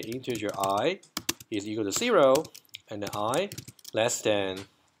say integer I is equal to 0, and then I less than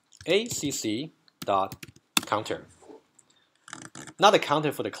ACC dot counter. Not the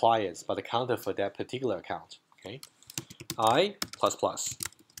counter for the clients, but the counter for that particular account. Okay, I plus plus.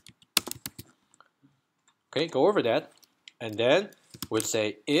 Okay, go over that, and then we'll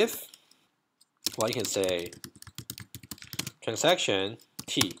say if, well, you can say transaction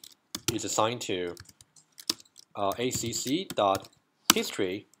T is assigned to ACC dot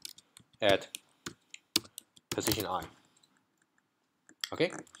history at position I.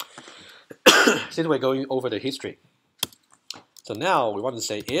 Okay, since we're going over the history, so now we want to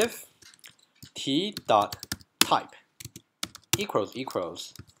say if T dot type equals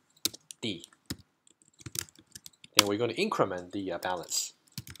D, then we're going to increment the balance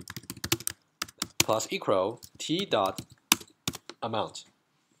plus equal T dot amount.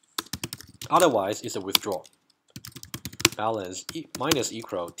 Otherwise, it's a withdrawal. Balance minus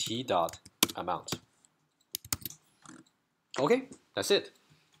equal T dot amount. Okay, that's it.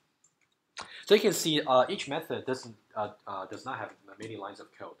 So you can see each method does not have many lines of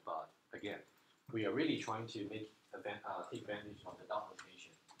code, but again, we are really trying to take advantage of the dot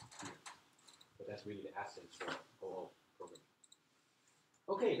notation here. So that's really the essence for OO programming.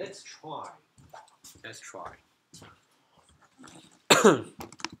 Okay, let's try.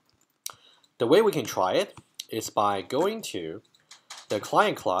 The way we can try it is by going to the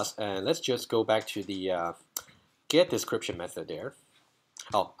client class, and let's just go back to the get description method there.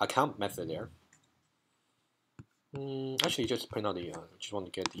 Oh, account method there. Actually, just print out the. Just want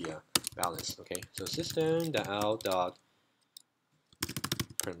to get the balance. Okay, so system.out dot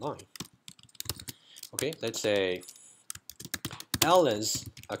print line. Okay, let's say Alan's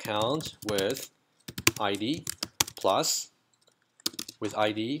account with ID plus with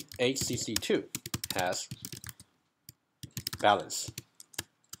ID HCC2 has balance.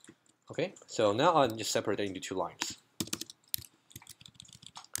 Okay, so now I'm just separating into two lines.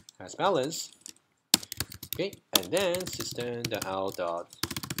 Has balance. Okay, and then system.out dot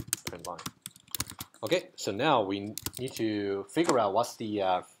print line. Okay, so now we need to figure out what's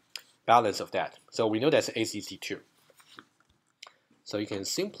the balance of that. So we know that's ACC2. So you can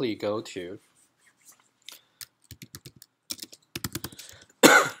simply go to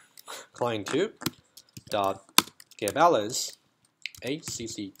client2 dot get balance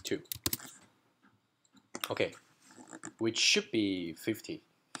ACC2. Okay, which should be 50.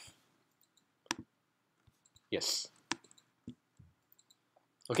 Yes.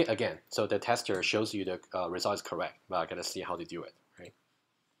 Okay, again, so the tester shows you the result is correct, but I gotta see how to do it, right?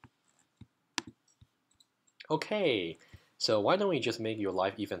 Okay, so why don't we just make your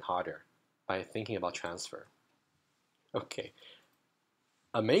life even harder by thinking about transfer? Okay,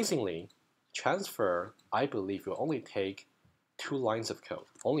 amazingly, transfer, I believe, will only take 2 lines of code,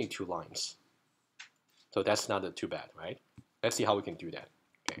 only 2 lines. So that's not too bad, right? Let's see how we can do that.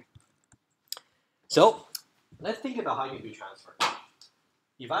 Okay. So let's think about how you can do transfer.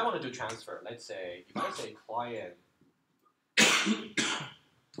 If I want to do transfer, let's say, if I say client,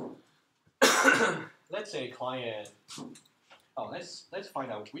 let's say client, oh, let's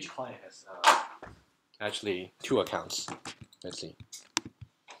find out which client has actually 2 accounts. Let's see.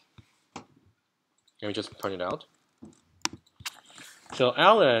 Can we just print it out? So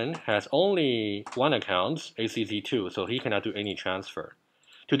Alan has only 1 account, ACC2, so he cannot do any transfer.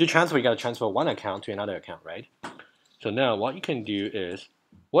 To do transfer, you got to transfer 1 account to another account, right? So now what you can do is,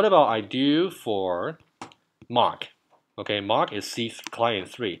 what about I do for Mark? Okay, Mark is client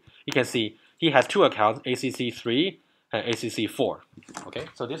 3. You can see he has 2 accounts, ACC3 and ACC4. Okay,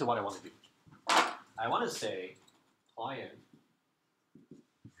 so this is what I want to do. I want to say client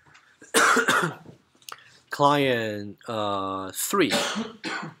client 3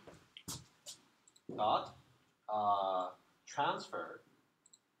 dot transfer.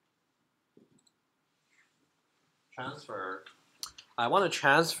 I want to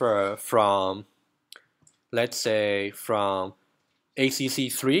transfer from, let's say, from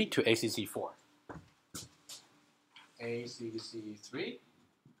ACC3 to ACC4. ACC3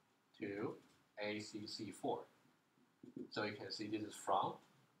 to ACC4. So you can see this is from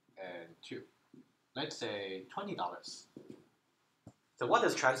and to. Let's say $20. So what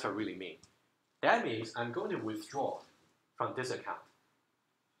does transfer really mean? That means I'm going to withdraw from this account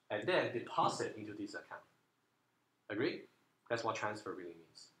and then deposit into this account. Agree? That's what transfer really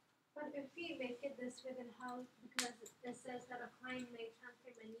means. But if we make it this way, then how? Because it says that a client may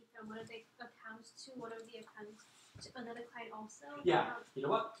transfer money from one of the accounts to one of the accounts to another client also. Yeah. You know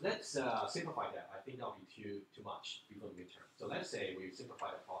what? Let's simplify that. I think that'll be too much before the midterm. So let's say we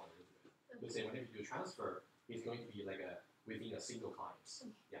simplify the problem a little bit. Okay. We say whenever you do transfer, it's going to be like within a single client.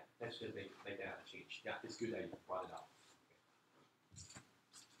 Okay. Yeah. Let's just make that a change. Yeah. It's good that you brought it up.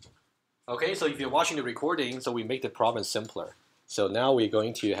 Okay, so if you're watching the recording, so we make the problem simpler. So now we're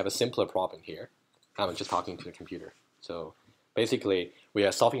going to have a simpler problem here. I'm just talking to the computer. So basically, we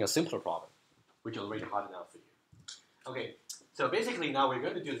are solving a simpler problem, which is already hard enough for you. Okay, so basically now we're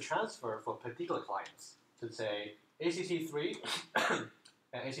going to do the transfer for particular clients. To say ACC3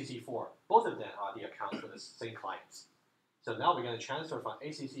 and ACC4, both of them are the accounts for the same clients. So now we're going to transfer from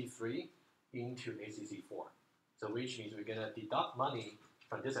ACC3 into ACC4. So which means we're going to deduct money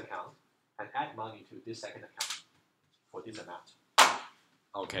from this account and add money to this second account for this amount.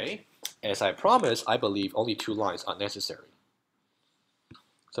 Okay, as I promised, I believe only 2 lines are necessary.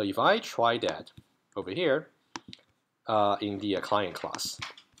 So if I try that over here in the client class.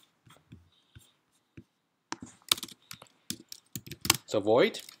 So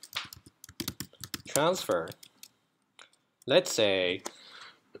void transfer, let's say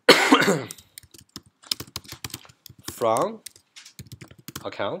from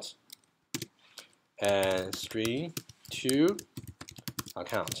account and string to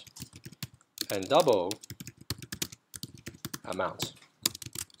account and double amount.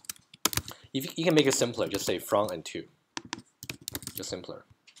 If you can make it simpler, just say from and to. Just simpler.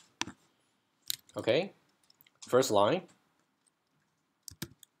 Okay, first line.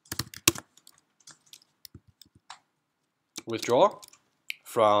 Withdraw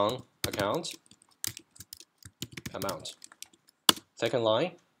from account amount. Second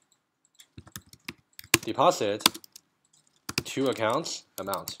line. Deposit to accounts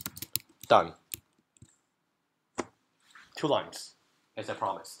amount. Done. 2 lines, as I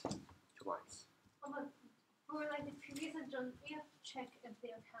promised. 2 lines. But for like the previous adjustment, we have to check if the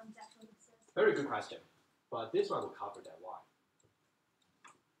account actually exists. Very good question. But this one will cover that. Why?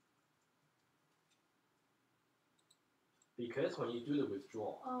 Because when you do the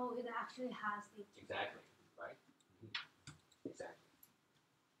withdrawal. Oh, it actually has the. Exactly, right? Mm-hmm. Exactly.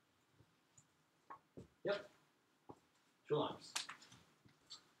 Yep. 2 lines.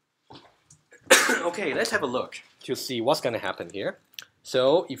 Okay, let's have a look to see what's going to happen here.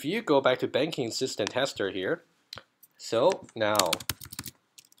 So if you go back to banking system tester here, so now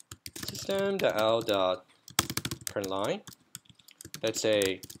system.out.println, let's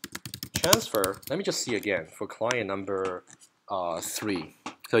say transfer. Let me just see again for client number 3.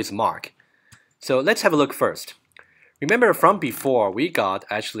 So it's Mark. So let's have a look first. Remember from before we got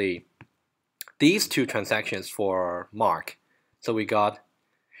actually these 2 transactions for Mark. So we got,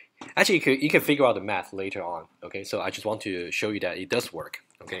 actually you can figure out the math later on. Okay, so I just want to show you that it does work.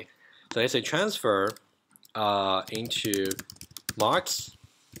 Okay, so let's say transfer into Mark's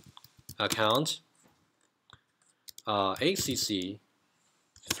account ACC3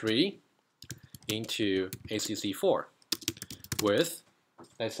 into ACC4 with,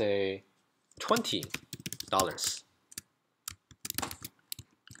 let's say, $20.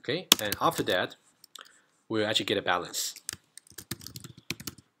 Okay, and after that, we'll actually get a balance.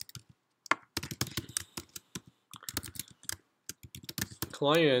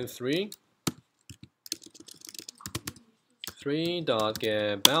 Client 3 dot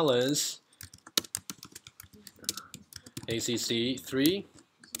get balance ACC3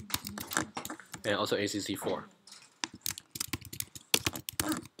 and also ACC4.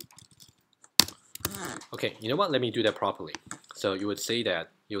 Okay, you know what? Let me do that properly. So you would say that,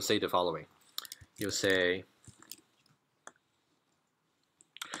 you'll say the following. You'll say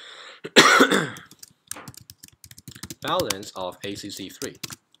balance of ACC3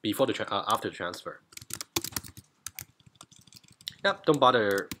 before the after the transfer. Yep, don't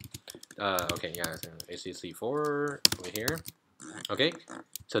bother. Okay, yeah, so ACC4 over here. Okay,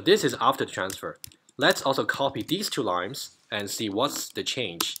 so this is after the transfer. Let's also copy these 2 lines and see what's the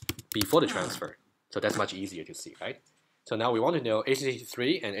change before the transfer. So that's much easier to see, right? So now we want to know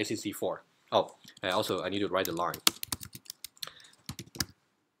ACC3 and ACC4. Oh, and also I need to write the line.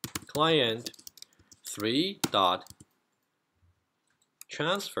 Client 3 dot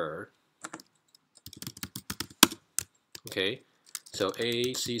transfer, okay, So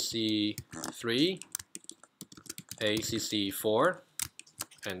ACC3, ACC4,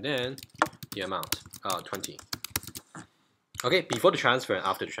 and then the amount, 20. Okay, before the transfer and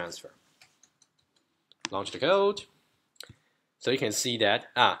after the transfer. Launch the code. So you can see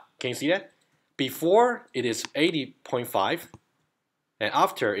that, can you see that? Before it is 80.5, and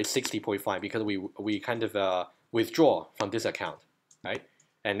after it's 60.5 because we kind of withdraw from this account, right?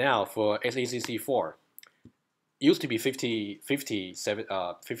 And now for SACC4, used to be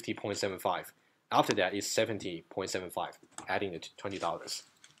 50.75. After that is 70.75, adding the $20.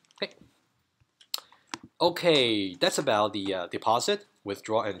 Okay. Okay, that's about the deposit,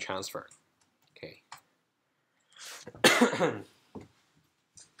 withdraw, and transfer. Okay.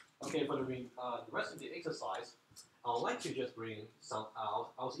 Okay, for the rest of the exercise, I would like to just bring some. I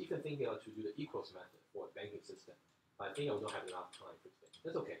was even thinking to do the equals method for the banking system, but I think I don't have enough time for today.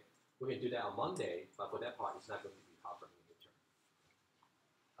 That's okay. We can do that on Monday, but for that part, it's not going to be covered in the midterm.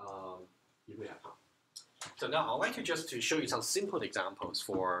 If we have time. So now I'd like to just to show you some simple examples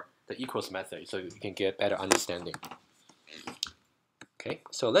for the equals method, so you can get better understanding. Okay,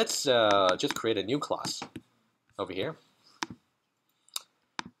 so let's just create a new class over here.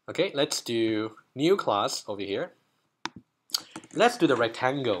 Okay, let's do new class over here. Let's do the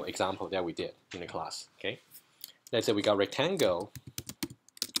rectangle example that we did in the class. Okay, let's say we got rectangle.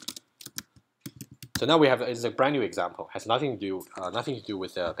 So now we have it's a brand new example. Has nothing to do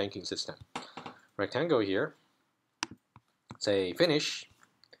with the banking system. Rectangle here. Say finish,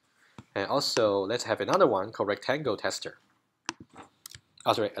 and also let's have another one called rectangle tester.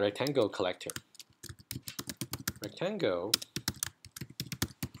 Oh, sorry, a rectangle collector. Rectangle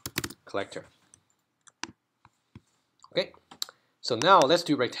collector. Okay, so now let's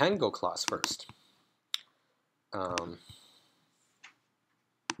do rectangle class first.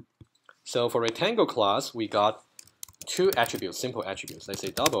 So for rectangle class, we got two attributes, simple attributes. Let's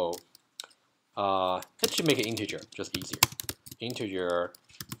say double. Let's just make it integer, just easier. Integer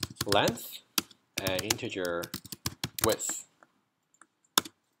length and integer width.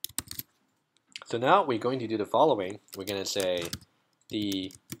 So now we're going to do the following. We're going to say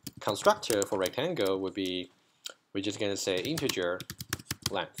the constructor for rectangle would be, we're just going to say integer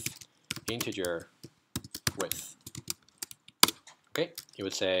length, integer width. Okay, you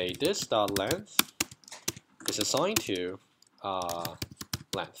would say this dot length is assigned to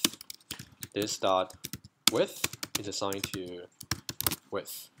length. This dot width is assigned to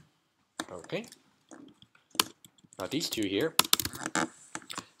width. Okay. Now these two here.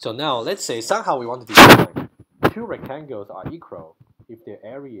 So now let's say somehow we want to define two rectangles are equal if their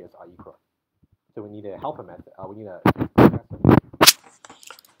areas are equal. So we need a helper method. We need a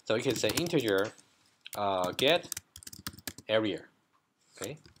so you can say integer get area.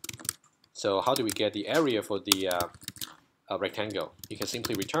 Okay. So how do we get the area for the rectangle? You can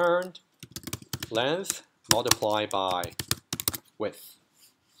simply return length multiplied by width.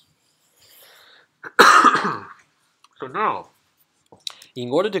 So now, in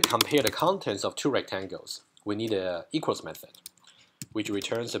order to compare the contents of two rectangles, we need a equals method, which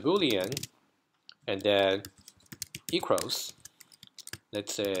returns a boolean and then equals,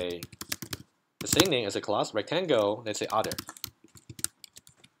 let's say, the same name as a class, rectangle, let's say other.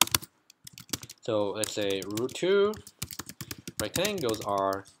 So let's say root 2 rectangles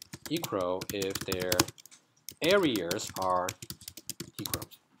are equal if their areas are equal.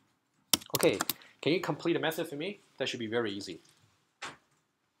 Okay, can you complete a method for me? That should be very easy.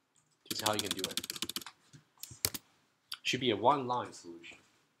 This is how you can do it. Should be a one-line solution.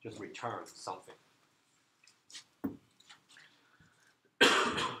 Just return something.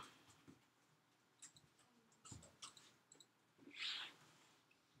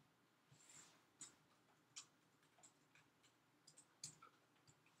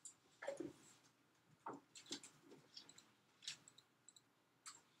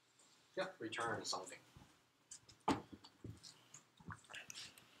 Yeah, return something.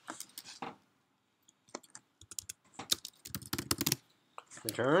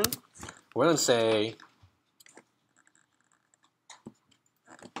 Return. We're going to say,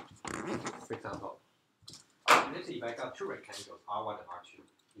 for example, let's say if I got two rectangles, R1 and R2.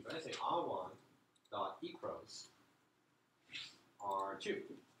 If I say R1 dot equals R2.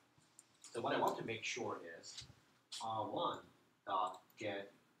 So what I want to make sure is R1 dot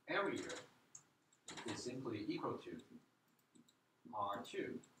get area is simply equal to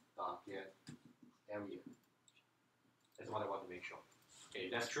R2 dot get area. That's what I want to make sure. Okay,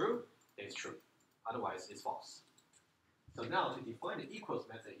 if that's true, then it's true. Otherwise, it's false. So now to define the equals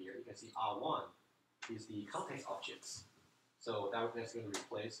method here, you can see R1 is the context objects. So that's going to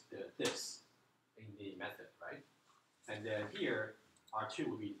replace this in the method, right? And then here, R2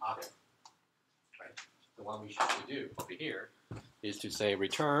 will be other, right? So what we should do over here is to say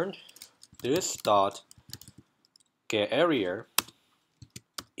return this dot get area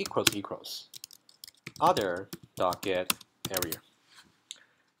equals other dot get area.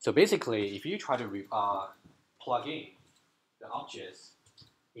 So basically, if you try to plug in the objects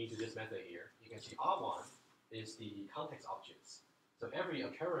into this method here, you can see R1 is the context objects. So every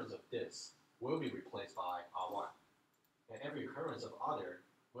occurrence of this will be replaced by R1, and every occurrence of other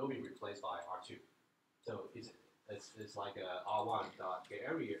will be replaced by R2. So it's like a R1 dot get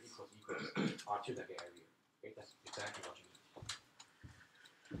area equals R2 dot get area. Okay, that's exactly what you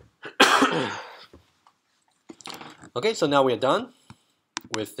need. Okay, so now we are done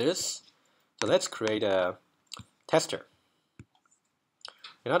with this. So let's create a tester.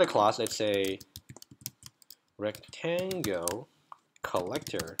 Another class, let's say rectangle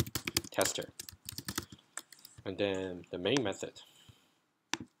collector tester, and then the main method.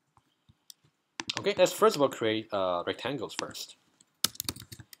 Okay, let's first of all create rectangles first.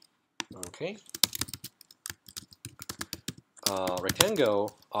 Okay,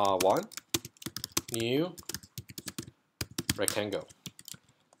 rectangle R1, new rectangle.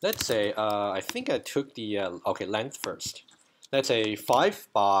 Let's say I think I took the length first. Let's say 5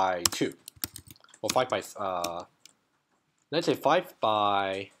 by 2, or 5 by let's say 5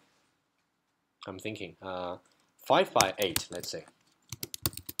 by, I'm thinking 5 by 8. Let's say.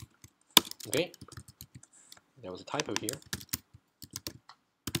 Okay, there was a typo here.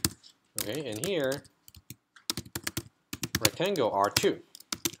 Okay, and here rectangle R2,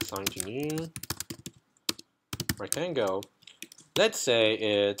 assign to new rectangle. Let's say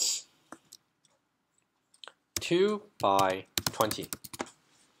it's 2 by 20.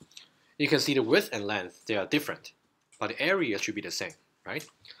 You can see the width and length, they are different, but the area should be the same, right?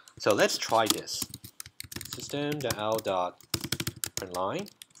 So let's try this. System.out.println.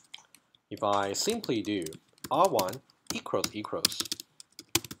 If I simply do R1 equals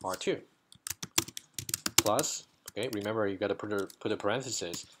R2 plus, okay, remember you got to put a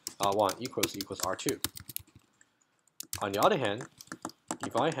parenthesis, R1 equals R2. On the other hand,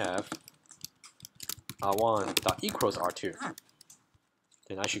 if I have R1 dot equals R2,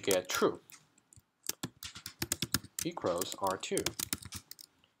 then I should get true equals R2.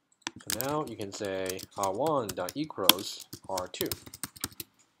 So now you can say R1 dot equals R2.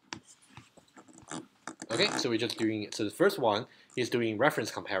 Okay, so we're just doing, so the first one is doing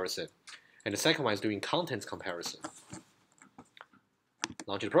reference comparison, and the second one is doing contents comparison.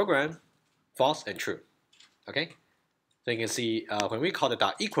 Launch the program, false and true. Okay, so you can see when we call the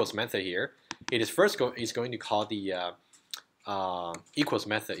dot equals method here, it is first going to call the equals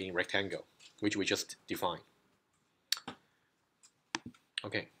method in rectangle, which we just defined.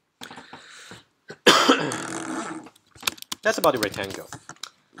 Okay, that's about the rectangle.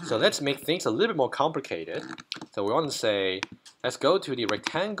 So let's make things a little bit more complicated. So we want to say, let's go to the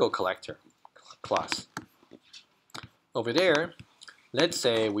rectangle collector class. Over there, let's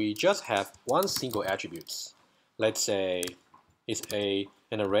say we just have one single attributes. Let's say it's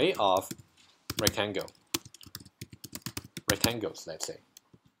an array of rectangles, let's say.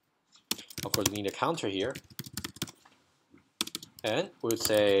 Of course, we need a counter here. And we would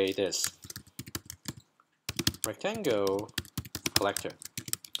say this, rectangle collector.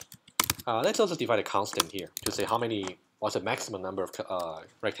 Let's also divide a constant here to say what's the maximum number of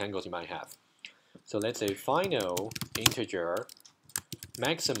rectangles you might have. So let's say final integer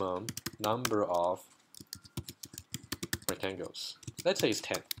maximum number of rectangles. Let's say it's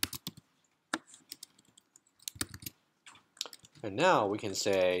 10. And now we can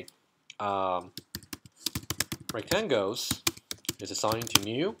say rectangles is assigned to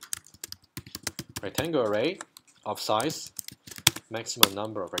new rectangle array of size maximum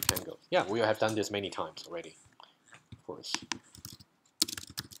number of rectangles. Yeah, we have done this many times already, of course.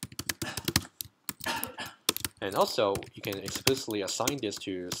 And also, you can explicitly assign this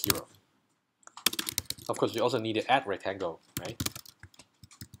to 0. Of course, you also need to add rectangle, right?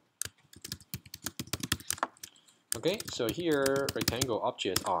 Okay, so here rectangle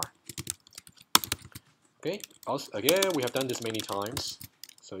objects are. Okay, also, again, we have done this many times.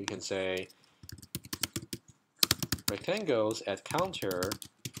 So you can say rectangles at counter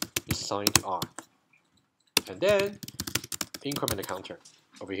is assigned to R. And then increment the counter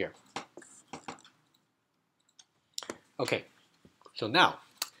over here. Okay, so now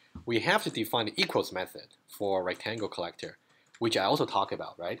we have to define the equals method for rectangle collector, which I also talked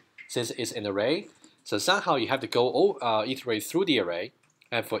about, right? Since it's an array, so somehow you have to go iterate through the array,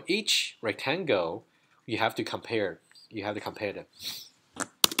 and for each rectangle, you have to compare them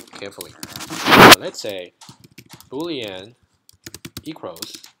carefully. So let's say Boolean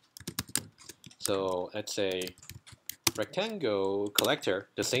equals, so let's say rectangle collector,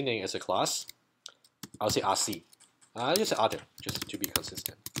 the same name as the class. I'll say RC. I'll just say other, just to be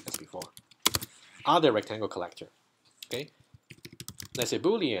consistent as before. Other rectangle collector. Okay. Let's say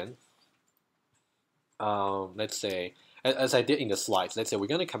Boolean. Let's say, as I did in the slides, let's say we're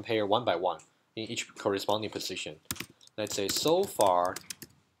going to compare one by one in each corresponding position. Let's say so far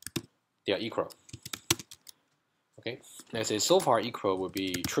they are equal. Okay. Let's say so far equal would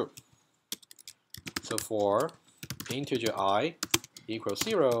be true. So for integer I equals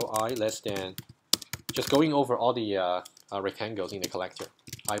 0, I less than, just going over all the rectangles in the collector,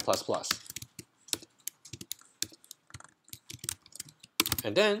 I plus plus.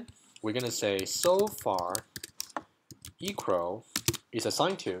 And then we're going to say so far equal is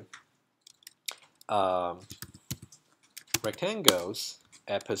assigned to rectangles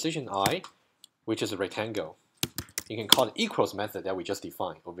at position I, which is a rectangle. You can call it equals method that we just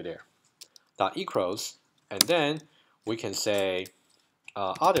defined over there. Dot equals, and then we can say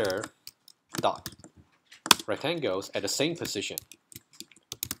other dot rectangles at the same position.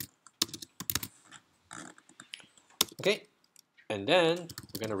 Okay, and then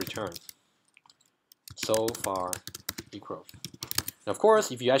we're going to return so far equal. Now, of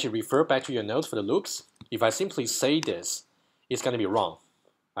course, if you actually refer back to your notes for the loops, if I simply say this, it's going to be wrong,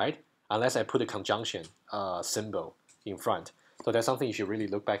 right? Unless I put a conjunction symbol in front. So that's something you should really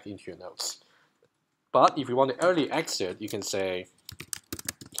look back into your notes. But if you want to early exit, you can say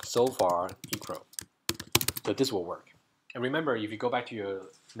so far equal. So this will work. And remember, if you go back to your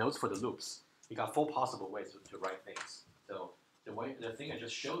notes for the loops, you got 4 possible ways to write things. So the thing I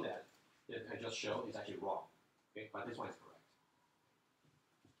just showed that I just showed is actually wrong. Okay, but this one is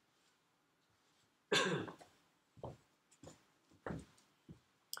correct.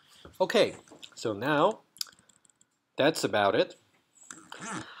 Okay, so now that's about it.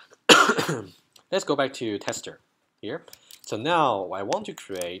 Let's go back to tester here. So now I want to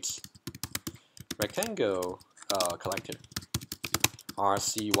create rectangle collector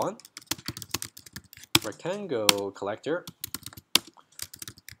RC1, rectangle collector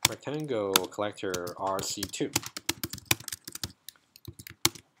RC2.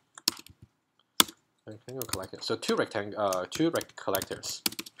 Rectangle collector. So two collectors.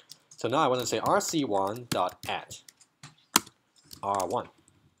 So now I want to say RC1 dot add R1.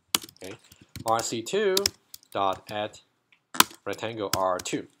 Okay. RC2 dot add rectangle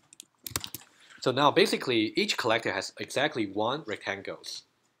R2. So now basically each collector has exactly 1 rectangles.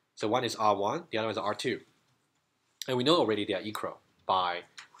 So one is R1, the other one is R2. And we know already they are equal by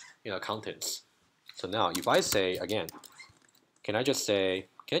contents. So now if I say again, can I just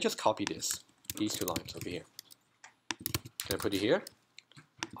copy these 2 lines over here? Can I put it here?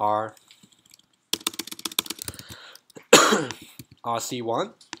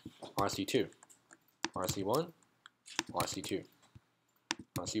 RC1, RC2, RC1, RC2,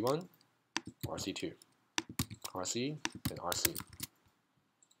 RC1, RC2, RC, and RC.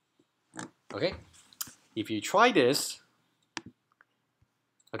 Okay, if you try this,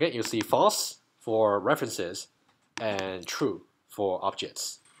 okay, you'll see false for references and true for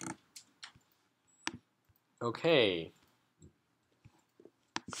objects. Okay,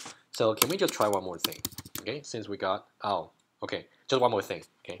 so can we just try one more thing? Okay, since we got, okay, just one more thing.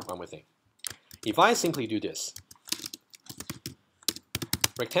 Okay, one more thing. If I simply do this,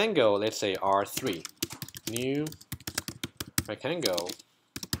 rectangle, let's say R3, new rectangle.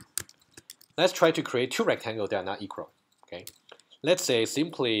 Let's try to create 2 rectangles that are not equal. Okay, let's say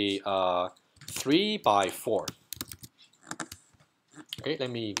simply 3 by 4. Okay,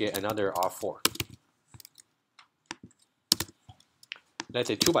 let me get another R4. Let's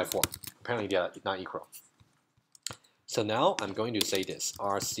say 2 by 4. Apparently they are not equal. So now I'm going to say this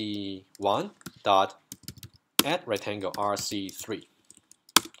RC1 dot add rectangle RC3.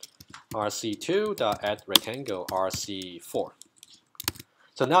 RC2 dot add rectangle RC4.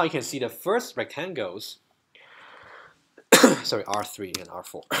 So now you can see the first rectangles, sorry, R3 and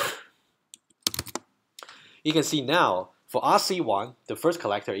R4. You can see now for RC1, the first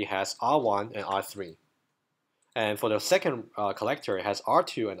collector, it has R1 and R3. And for the second collector, it has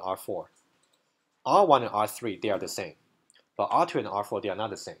R2 and R4. R1 and R3, they are the same. But R2 and R4, they are not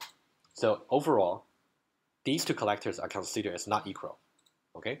the same. So overall, these 2 collectors are considered as not equal.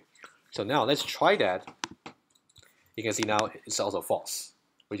 Okay? So now let's try that. You can see now it's also false,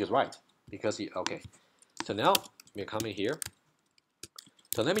 which is right. Because, okay. So now, we're coming here.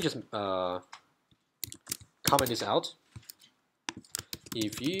 So let me just comment this out.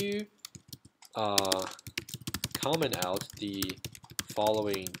 If you comment out the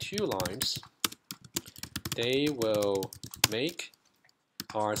following 2 lines, they will make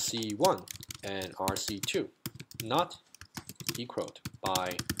RC1 and RC2 not equaled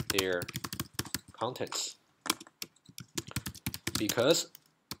by their contents, because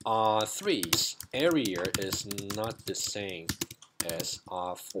R3's area is not the same as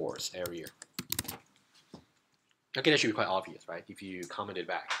R4's area. Okay, that should be quite obvious, right? If you comment it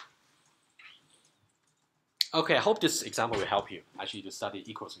back. Okay, I hope this example will help you actually to study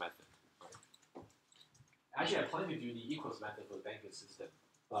equals method. Right? Actually, I plan to do the equals method for the banking system,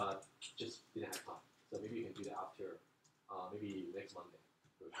 but just didn't have time. So maybe you can do that after, maybe next Monday.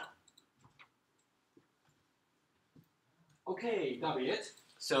 Okay, that'll be it.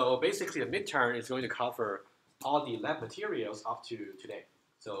 So basically, the midterm is going to cover all the lab materials up to today.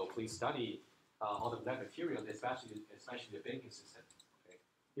 So please study all the lab materials, especially the banking system. Okay?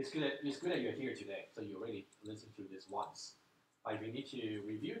 It's good that you're here today, so you already listened to this once. But if you need to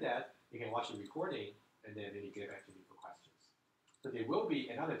review that, you can watch the recording and then maybe get back to me for questions. So there will be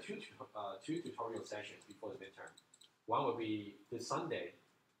another two tutorial sessions before the midterm. One will be this Sunday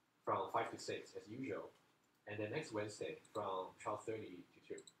from 5 to 6 as usual, and then next Wednesday from 12:30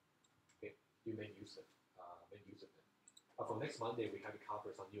 to 2. Okay, you make use of them. But for next Monday, we have to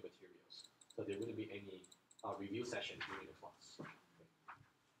cover some new materials, so there wouldn't be any review session during the class.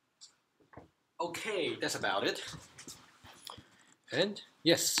 Okay, that's about it. And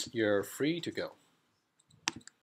yes, you're free to go.